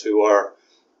entrepreneurs who are,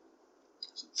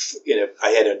 I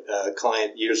had a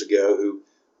client years ago who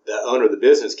the owner of the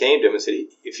business came to him and said,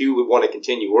 if you would want to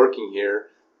continue working here,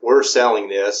 we're selling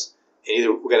this,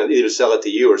 and we're going to either sell it to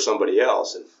you or somebody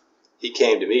else. And he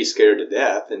came to me scared to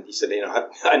death, and he said,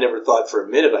 I never thought for a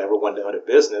minute I ever wanted to own a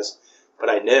business, but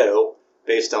I know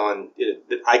based on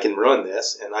that I can run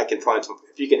this, and I can find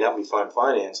if you can help me find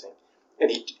financing.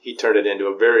 And he turned it into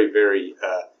a very, very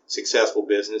successful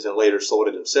business and later sold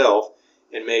it himself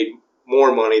and made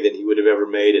more money than he would have ever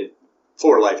made in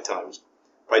 4 lifetimes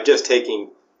by just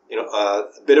taking, a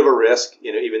bit of a risk,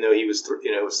 even though he was,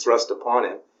 it was thrust upon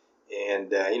him.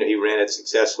 And, he ran it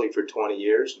successfully for 20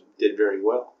 years and did very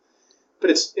well. But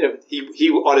it's, he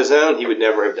on his own, he would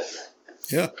never have done that.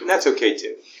 Yeah. And that's okay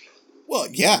too. Well,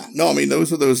 yeah. No, I mean,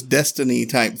 those are those destiny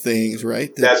type things,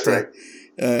 right? That's right.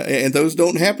 And those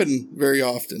don't happen very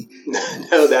often.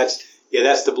 No, that's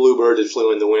the bluebird that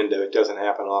flew in the window. It doesn't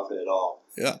happen often at all.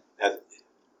 Yeah.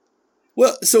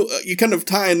 Well, so you kind of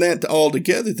tying that all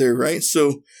together there, right?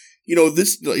 So,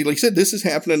 this, like I said, this is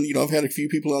happening. I've had a few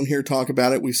people on here talk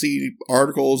about it. We see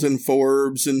articles in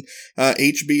Forbes and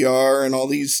HBR and all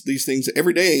these things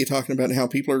every day talking about how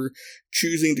people are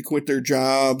choosing to quit their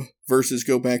job versus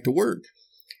go back to work.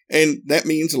 And that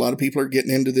means a lot of people are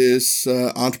getting into this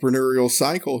entrepreneurial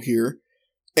cycle here.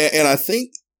 And I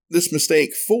think this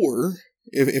mistake 4,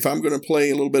 if I'm going to play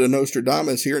a little bit of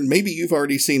Nostradamus here, and maybe you've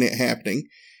already seen it happening,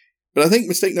 but I think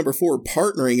mistake number 4,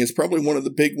 partnering, is probably one of the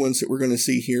big ones that we're going to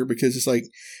see here, because it's like,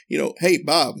 hey,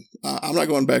 Bob, I'm not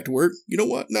going back to work. You know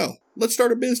what? No, let's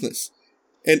start a business.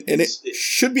 And it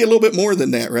should be a little bit more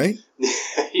than that, right?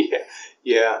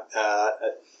 Yeah.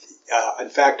 In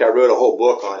fact, I wrote a whole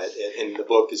book on it, and the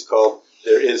book is called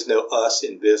 "There Is No Us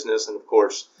in Business," and of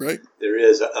course, right, there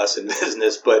is a us in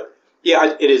business. But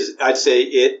yeah, it is. I'd say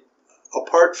it.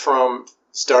 Apart from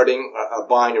starting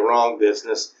buying the wrong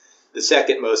business, the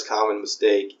second most common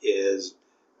mistake is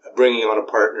bringing on a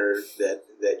partner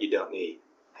that you don't need.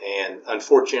 And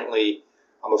unfortunately,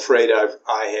 I'm afraid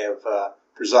I have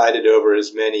presided over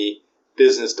as many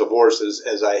business divorces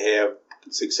as I have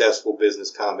successful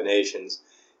business combinations.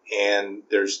 And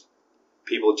there's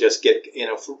people just get,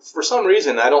 for some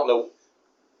reason, I don't know,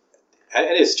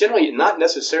 and it's generally not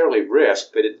necessarily risk,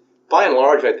 but by and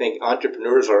large, I think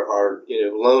entrepreneurs are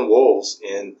lone wolves,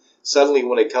 and suddenly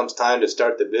when it comes time to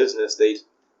start the business, they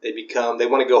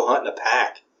want to go hunt in a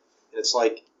pack. And it's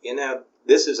like,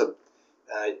 this is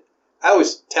I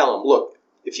always tell them, look,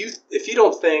 if you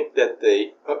don't think that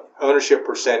the ownership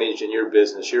percentage in your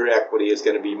business, your equity, is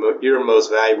going to be your most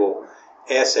valuable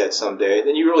asset someday,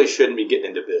 then you really shouldn't be getting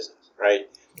into business, right?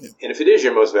 Yeah. And if it is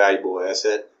your most valuable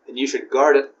asset, then you should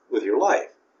guard it with your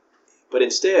life. But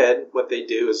instead, what they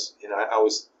do is,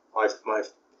 my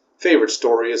favorite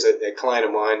story is a client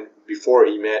of mine. Before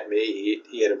he met me,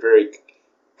 he had a very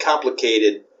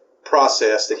complicated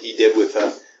process that he did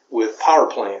with power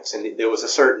plants, and there was a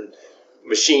certain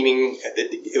machining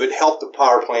that it would help the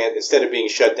power plant, instead of being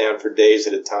shut down for days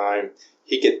at a time,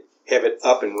 he could have it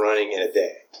up and running in a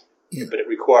day. Yeah. But it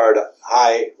required a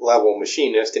high-level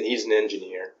machinist, and he's an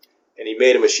engineer. And he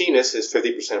made a machinist his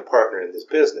 50% partner in this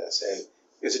business. And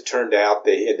as it turned out,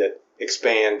 they had to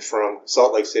expand from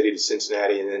Salt Lake City to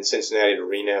Cincinnati, and then Cincinnati to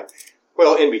Reno.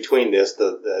 Well, in between this,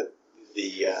 the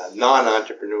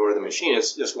non-entrepreneur, the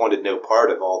machinist, just wanted no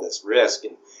part of all this risk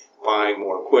and buying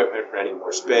more equipment, renting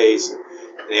more space. And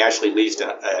they actually leased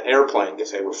an airplane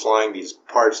because they were flying these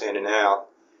parts in and out.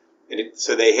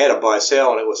 So they had a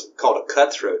buy-sell, and it was called a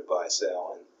cutthroat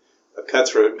buy-sell. And a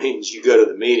cutthroat means you go to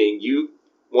the meeting,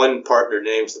 one partner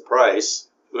names the price,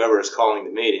 whoever is calling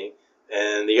the meeting,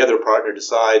 and the other partner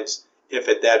decides if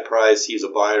at that price he's a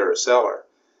buyer or a seller.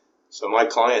 So my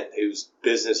client, whose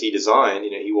business he designed,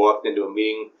 he walked into a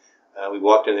meeting. We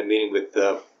walked into the meeting with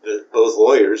both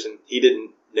lawyers, and he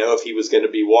didn't know if he was going to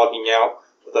be walking out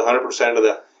with 100% of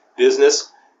the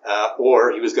business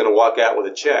or he was going to walk out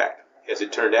with a check. As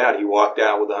it turned out, he walked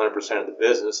out with 100% of the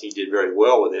business. He did very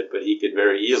well with it, but he could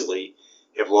very easily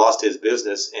have lost his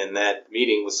business in that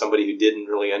meeting with somebody who didn't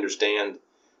really understand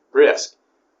risk.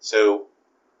 So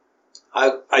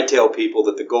I tell people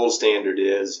that the gold standard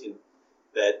is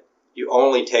that you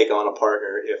only take on a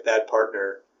partner if that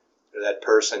partner or that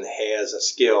person has a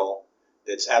skill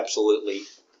that's absolutely,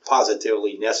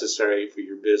 positively necessary for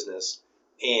your business,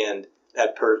 and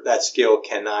that skill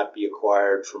cannot be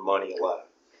acquired for money alone.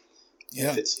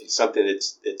 Yeah. It's something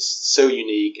that's so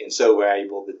unique and so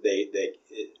valuable that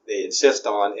they insist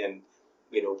on, and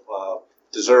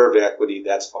deserve equity.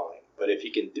 That's fine. But if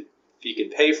you can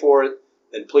pay for it,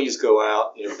 then please go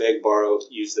out, beg, borrow,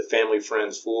 use the family,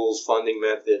 friends, fools funding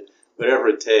method, whatever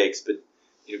it takes. But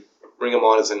bring them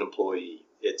on as an employee.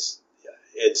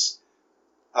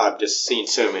 I've just seen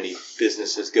so many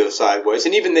businesses go sideways,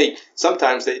 and even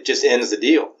sometimes it just ends the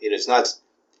deal. It's not.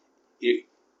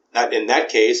 Not in that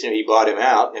case, he bought him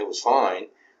out and it was fine.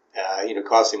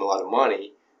 Cost him a lot of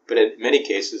money. But in many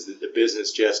cases, the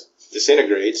business just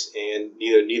disintegrates, and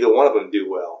neither one of them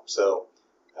do well. So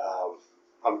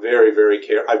I'm very, very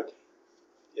careful.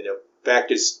 Back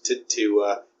to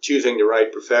choosing the right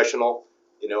professional.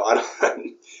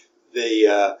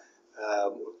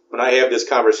 When I have this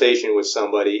conversation with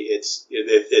somebody, it's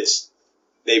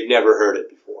they've never heard it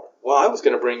before. Well, I was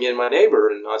going to bring in my neighbor,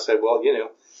 and I said, well,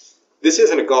 this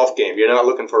isn't a golf game. You're not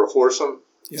looking for a foursome.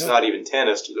 Yeah. It's not even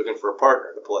tennis. You're looking for a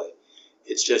partner to play.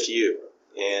 It's just you,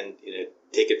 and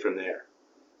take it from there.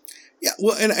 Yeah,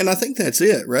 well, and I think that's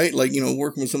it, right? Like,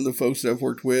 working with some of the folks that I've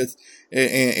worked with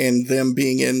and them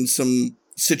being in some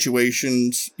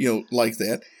situations, like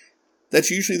that. That's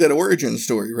usually that origin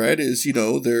story, right? Is,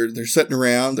 they're sitting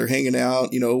around, they're hanging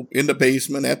out, in the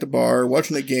basement, at the bar,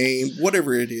 watching a game,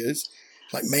 whatever it is.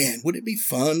 Like, man, would it be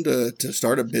fun to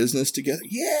start a business together?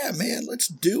 Yeah, man, let's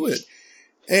do it.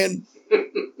 And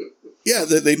yeah,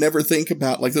 they never think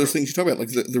about like those things you talk about, like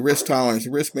the risk tolerance,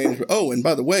 the risk management. Oh, and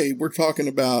by the way, we're talking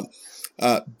about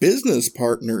business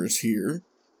partners here.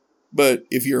 But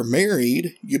if you're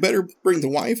married, you better bring the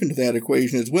wife into that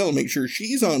equation as well and make sure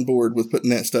she's on board with putting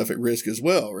that stuff at risk as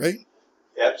well, right?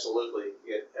 Absolutely.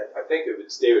 I think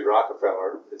it's David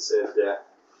Rockefeller that said,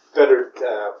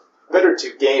 better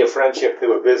to gain a friendship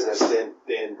through a business than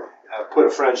put a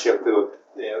friendship through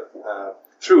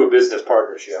a business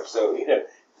partnership. So,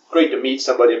 great to meet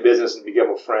somebody in business and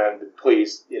become a friend. But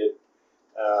please, if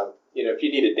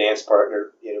you need a dance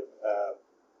partner,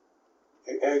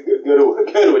 go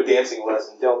to a dancing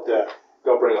lesson. Don't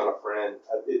bring on a friend.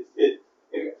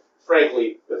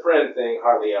 Frankly, the friend thing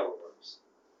hardly ever works.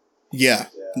 Yeah.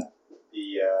 And,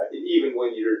 even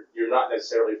when you're not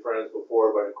necessarily friends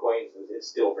before, but acquaintances, it's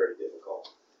still very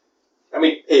difficult. I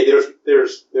mean, hey,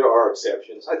 there are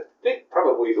exceptions. I think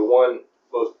probably the one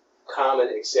most common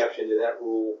exception to that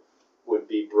rule would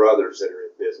be brothers that are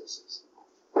in businesses.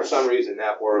 For some reason,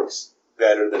 that works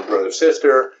better than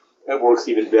brother-sister. It works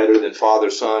even better than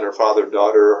father-son or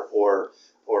father-daughter or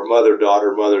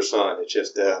mother-daughter, mother-son. It's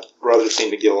just brothers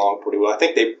seem to get along pretty well. I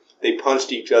think they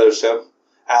punched each other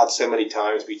out so many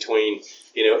times between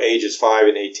ages 5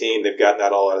 and 18. They've gotten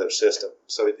that all out of their system,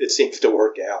 so it seems to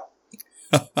work out.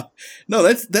 No,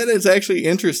 that is actually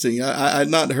interesting. I'd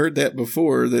not heard that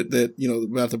before. That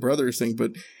about the brothers thing,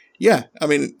 but yeah, I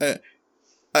mean,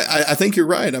 I think you're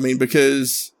right. I mean,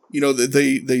 because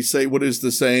they say, what is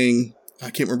the saying? I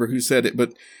can't remember who said it,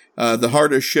 but the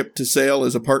hardest ship to sail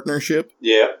is a partnership.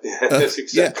 Yeah, that's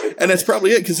exactly. Yeah, and that's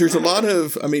probably it, because there's a lot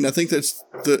of, I mean, I think that's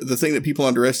the thing that people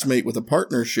underestimate with a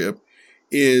partnership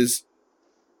is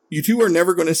you two are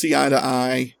never going to see eye to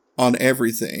eye on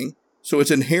everything. So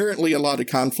it's inherently a lot of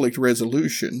conflict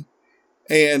resolution.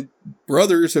 And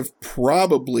brothers have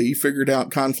probably figured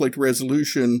out conflict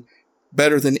resolution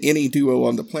better than any duo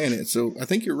on the planet. So I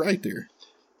think you're right there.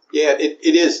 Yeah,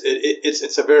 it is.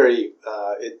 It's a very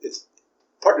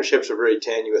partnerships are very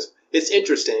tenuous. It's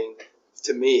interesting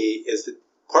to me is that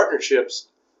partnerships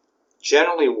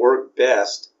generally work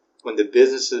best when the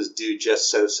businesses do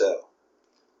just so.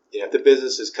 If the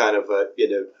business is kind of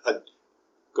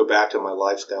go back to my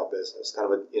lifestyle business,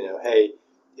 kind of hey,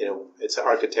 it's an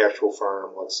architectural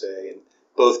firm, let's say, and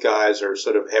both guys are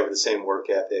sort of having the same work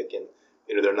ethic, and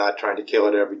they're not trying to kill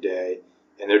it every day,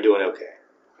 and they're doing okay.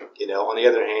 On the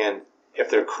other hand, if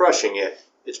they're crushing it,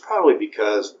 it's probably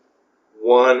because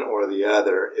one or the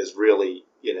other is really,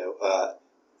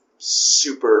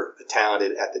 super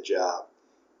talented at the job.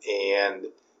 And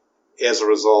as a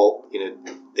result,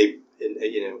 they,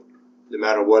 no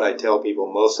matter what I tell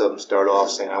people, most of them start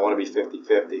off saying, I want to be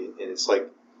 50-50. And it's like,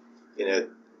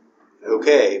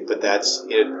 okay, but that's,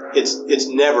 it's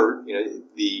never,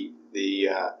 the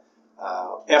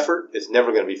effort is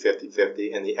never going to be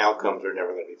 50-50, and the outcomes are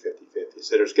never going to be 50-50.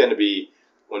 So there's going to be,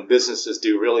 when businesses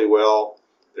do really well,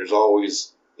 there's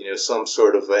always, some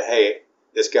sort of hey,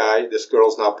 this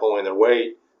girl's not pulling their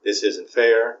weight, this isn't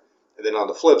fair. And then on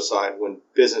the flip side, when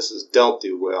businesses don't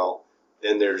do well,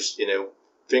 then there's,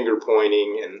 finger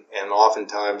pointing, and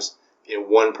oftentimes,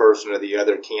 one person or the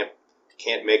other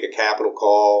can't make a capital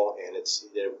call, and it's,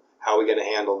 how are we going to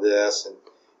handle this? And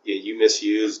you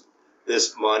misused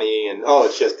this money, and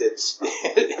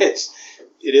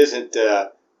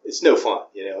it's no fun,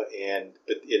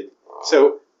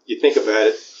 so you think about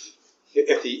it,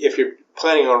 if you're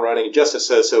planning on running just a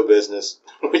so business,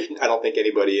 which I don't think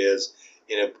anybody is,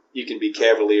 you can be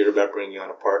cavalier about bringing on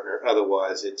a partner.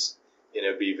 Otherwise, it's,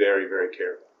 be very, very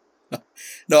careful.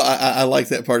 No, I like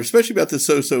that part, especially about the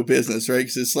so business, right?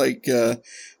 Because it's like,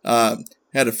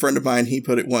 had a friend of mine, he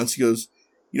put it once, he goes,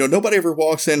 nobody ever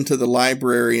walks into the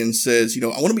library and says, I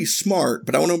want to be smart,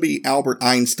 but I want to be Albert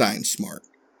Einstein smart.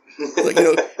 Like,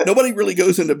 nobody really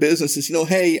goes into business and says,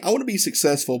 hey, I want to be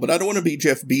successful, but I don't want to be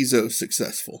Jeff Bezos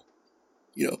successful.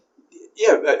 Yeah,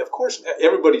 of course,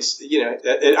 everybody's,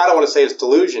 and I don't want to say it's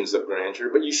delusions of grandeur,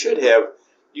 but you should have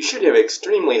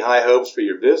extremely high hopes for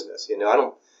your business. I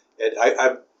don't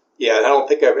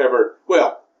think I've ever,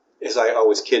 well, as I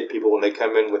always kid people when they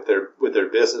come in with their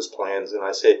business plans, and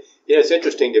I say, it's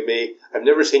interesting to me, I've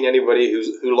never seen anybody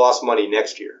who lost money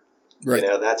next year. Right.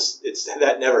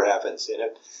 That never happens.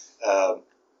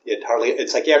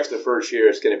 It's like after the first year,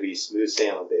 it's going to be smooth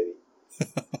sailing, baby.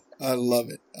 I love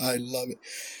it. I love it.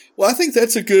 Well, I think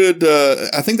that's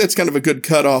I think that's kind of a good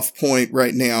cutoff point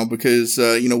right now because,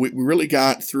 we really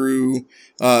got through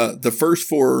the first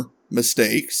four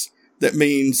mistakes. That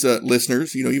means,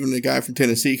 listeners, even the guy from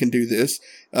Tennessee can do this,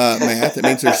 math. That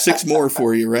means there's six more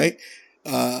for you, right?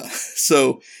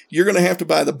 So you're going to have to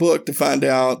buy the book to find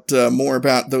out more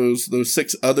about those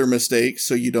six other mistakes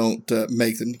so you don't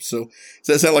make them. So does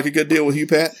that sound like a good deal with you,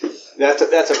 Pat?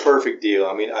 That's a perfect deal.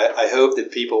 I mean, I hope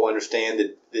that people understand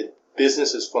that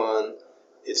business is fun.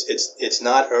 It's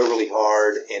not overly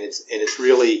hard, and it's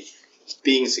really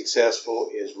being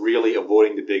successful is really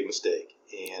avoiding the big mistake.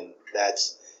 And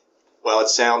that's, while it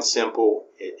sounds simple,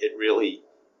 it really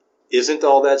isn't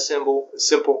all that simple.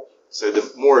 So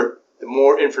the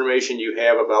more information you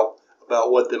have about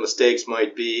what the mistakes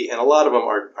might be, and a lot of them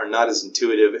are not as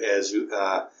intuitive as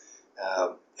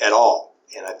at all.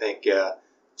 And I think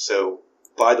so.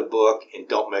 Buy the book and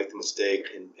don't make the mistake,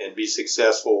 and be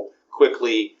successful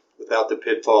quickly without the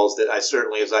pitfalls that I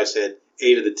certainly, as I said,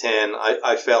 8 of the 10,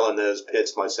 I fell in those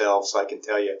pits myself, so I can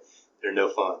tell you they're no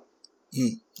fun.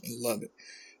 I love it.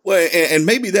 Well, and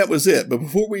maybe that was it. But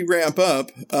before we wrap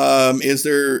up, is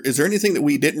there anything that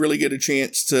we didn't really get a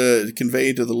chance to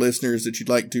convey to the listeners that you'd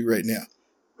like to right now?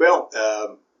 Well,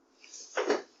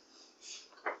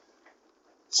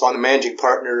 so I'm the managing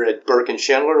partner at Burke and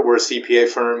Schindler. We're a CPA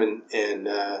firm in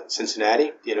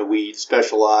Cincinnati. We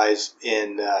specialize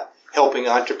in helping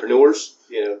entrepreneurs,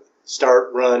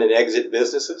 start, run, and exit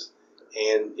businesses.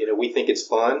 And we think it's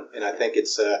fun, and I think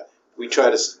it's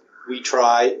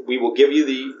we will give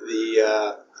you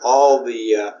all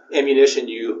the ammunition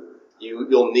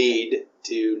you'll need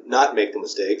to not make the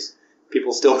mistakes.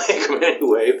 People still make them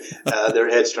anyway. They're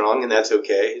headstrong, and that's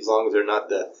okay, as long as they're not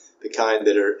the kind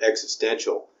that are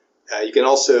existential. You can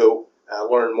also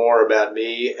learn more about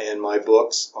me and my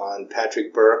books on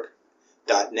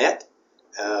patrickburke.net.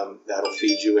 That'll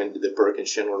feed you into the Burke and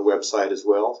Schindler website as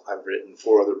well. I've written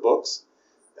 4 other books,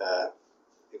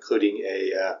 including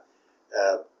a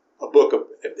book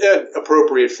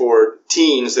appropriate for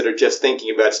teens that are just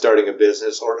thinking about starting a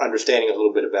business or understanding a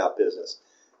little bit about business.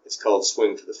 It's called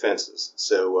Swing for the Fences.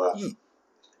 So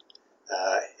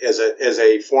as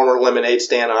a former lemonade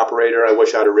stand operator, I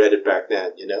wish I'd have read it back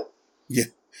then, Yeah.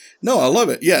 No, I love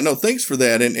it. Yeah, no, thanks for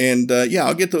that. And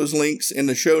I'll get those links in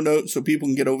the show notes so people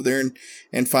can get over there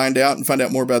and find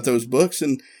out more about those books.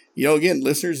 And, again,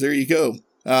 listeners, there you go.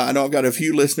 I know I've got a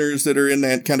few listeners that are in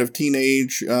that kind of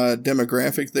teenage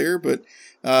demographic there, but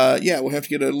we'll have to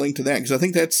get a link to that because I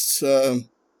think that's, and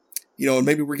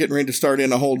maybe we're getting ready to start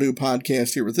in a whole new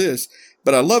podcast here with this,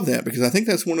 but I love that because I think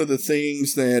that's one of the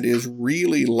things that is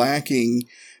really lacking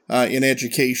in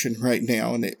education right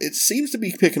now. And it seems to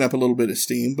be picking up a little bit of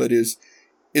steam, but is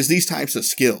these types of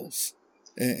skills.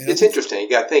 And it's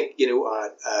interesting. I think,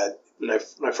 when I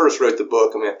first wrote the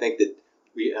book, I think that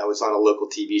I was on a local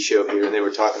TV show here, and they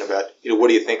were talking about, what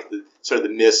do you think of the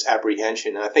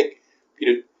misapprehension? And I think,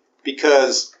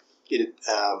 because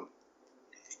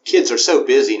kids are so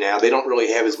busy now, they don't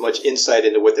really have as much insight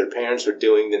into what their parents are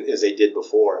doing as they did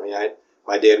before.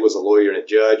 My dad was a lawyer and a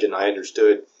judge, and I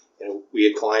understood. We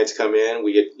had clients come in.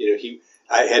 We had,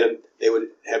 they would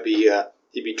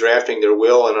he'd be drafting their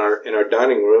will in our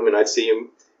dining room, and I'd see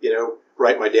him,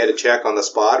 write my dad a check on the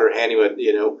spot or hand him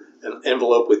an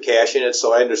envelope with cash in it.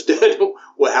 So I understood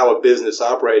how a business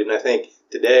operated. And I think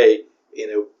today,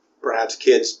 perhaps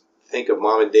kids think of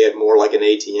mom and dad more like an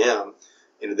ATM.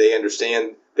 They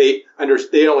understand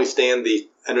understand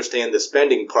the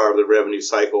spending part of the revenue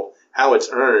cycle. How it's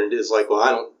earned is like, well,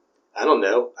 I don't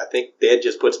know. I think dad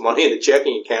just puts money in the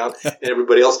checking account and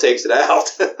everybody else takes it out.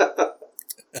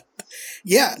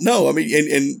 Yeah, no, and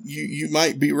you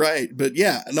might be right, but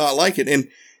yeah, no, I like it. And,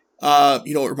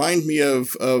 it reminds me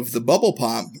of the bubble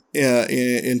pop,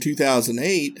 in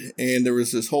 2008. And there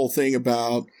was this whole thing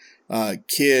about,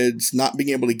 kids not being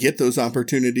able to get those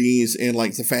opportunities in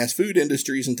like the fast food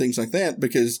industries and things like that,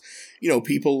 because,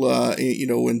 people,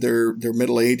 in their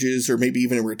middle ages or maybe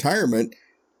even in retirement,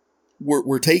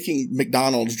 were taking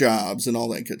McDonald's jobs and all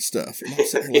that good stuff. And I'm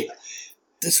saying, like,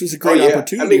 this was a great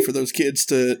opportunity for those kids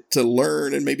to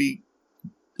learn and maybe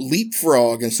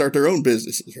leapfrog and start their own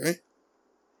businesses, right?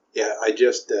 Yeah,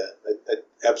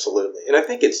 absolutely. And I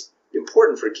think it's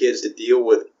important for kids to deal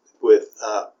with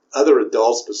other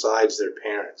adults besides their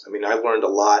parents. I learned a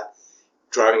lot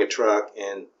driving a truck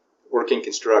and working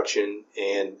construction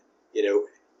and,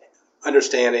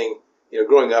 understanding,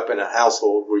 growing up in a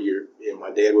household where my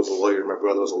dad was a lawyer, my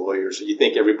brother was a lawyer. So you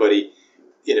think everybody,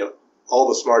 all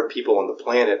the smart people on the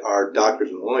planet are doctors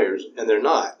and lawyers, and they're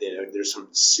not. There's some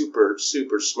super,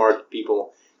 super smart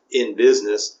people in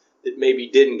business that maybe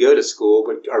didn't go to school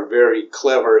but are very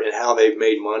clever in how they've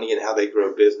made money and how they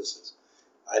grow businesses.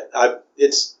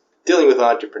 It's dealing with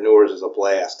entrepreneurs is a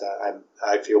blast.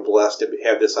 I feel blessed to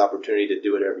have this opportunity to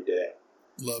do it every day.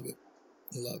 Love it.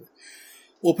 Love it.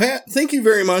 Well, Pat, thank you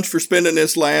very much for spending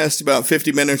this last about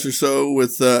 50 minutes or so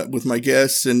with my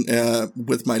guests and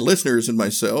with my listeners and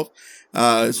myself.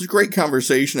 This is a great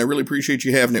conversation. I really appreciate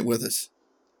you having it with us.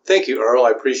 Thank you, Earl.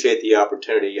 I appreciate the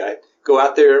opportunity. I go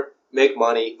out there, make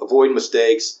money, avoid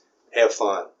mistakes, have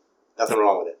fun. Nothing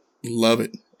wrong with it. Love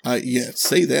it.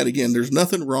 Say that again. There's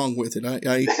nothing wrong with it.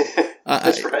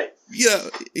 That's right. Yeah,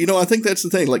 I think that's the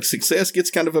thing. Like, success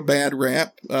gets kind of a bad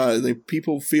rap.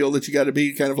 People feel that you got to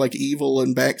be kind of like evil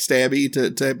and backstabby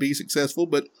to be successful,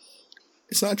 but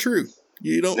it's not true.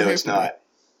 You don't. No, it's not.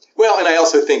 Well, and I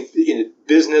also think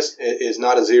business is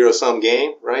not a zero-sum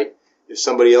game, right? If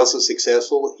somebody else is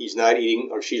successful, he's not eating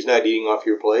or she's not eating off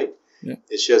your plate. Yeah.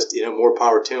 It's just more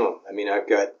power to them. I mean, I've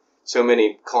got so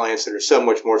many clients that are so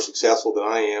much more successful than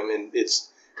I am, and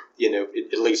it's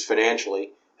at least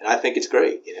financially. And I think it's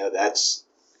great. That's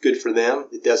good for them.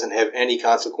 It doesn't have any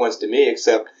consequence to me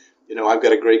except, I've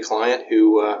got a great client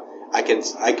who I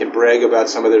can brag about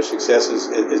some of their successes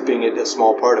as being a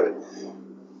small part of it.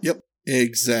 Yep,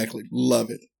 exactly. Love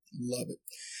it. Love it.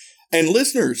 And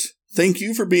listeners, thank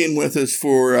you for being with us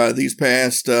for these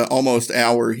past almost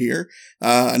hour here.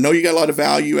 I know you got a lot of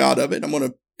value out of it. I'm going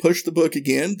to push the book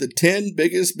again, The 10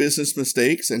 Biggest Business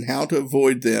Mistakes and How to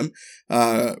Avoid Them,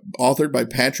 authored by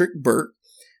Patrick Burke.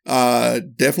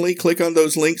 Definitely click on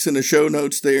those links in the show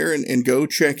notes there and go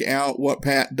check out what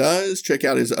Pat does, check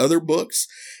out his other books.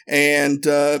 And,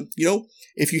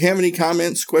 if you have any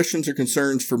comments, questions, or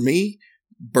concerns for me,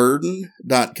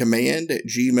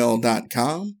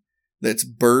 burden.command@gmail.com. That's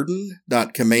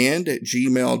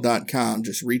burden.command@gmail.com.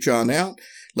 Just reach on out.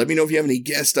 Let me know if you have any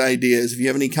guest ideas, if you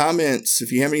have any comments,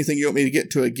 if you have anything you want me to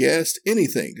get to a guest,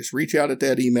 anything, just reach out at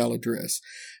that email address.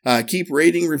 Keep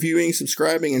rating, reviewing,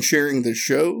 subscribing, and sharing the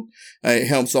show. It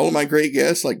helps all of my great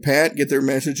guests like Pat get their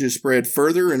messages spread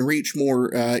further and reach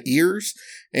more ears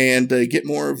and get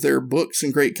more of their books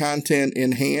and great content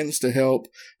in hands to help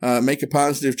make a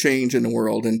positive change in the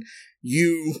world. And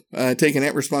you taking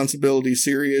that responsibility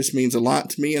serious means a lot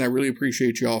to me, and I really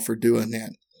appreciate you all for doing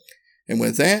that. And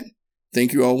with that,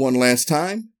 thank you all one last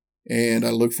time, and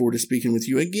I look forward to speaking with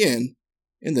you again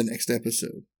in the next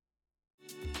episode.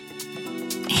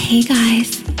 Hey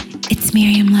guys, it's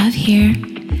Miriam Love here,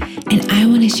 and I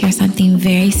want to share something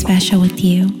very special with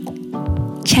you.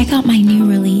 Check out my new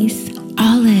release,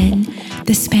 All In,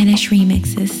 the Spanish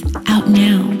remixes, out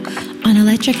now on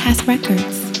Electric House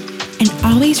Records. And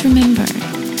always remember,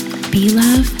 be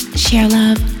love, share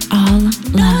love, all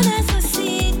love.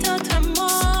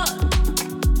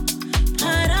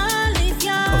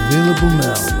 Available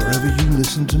now wherever you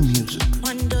listen to music.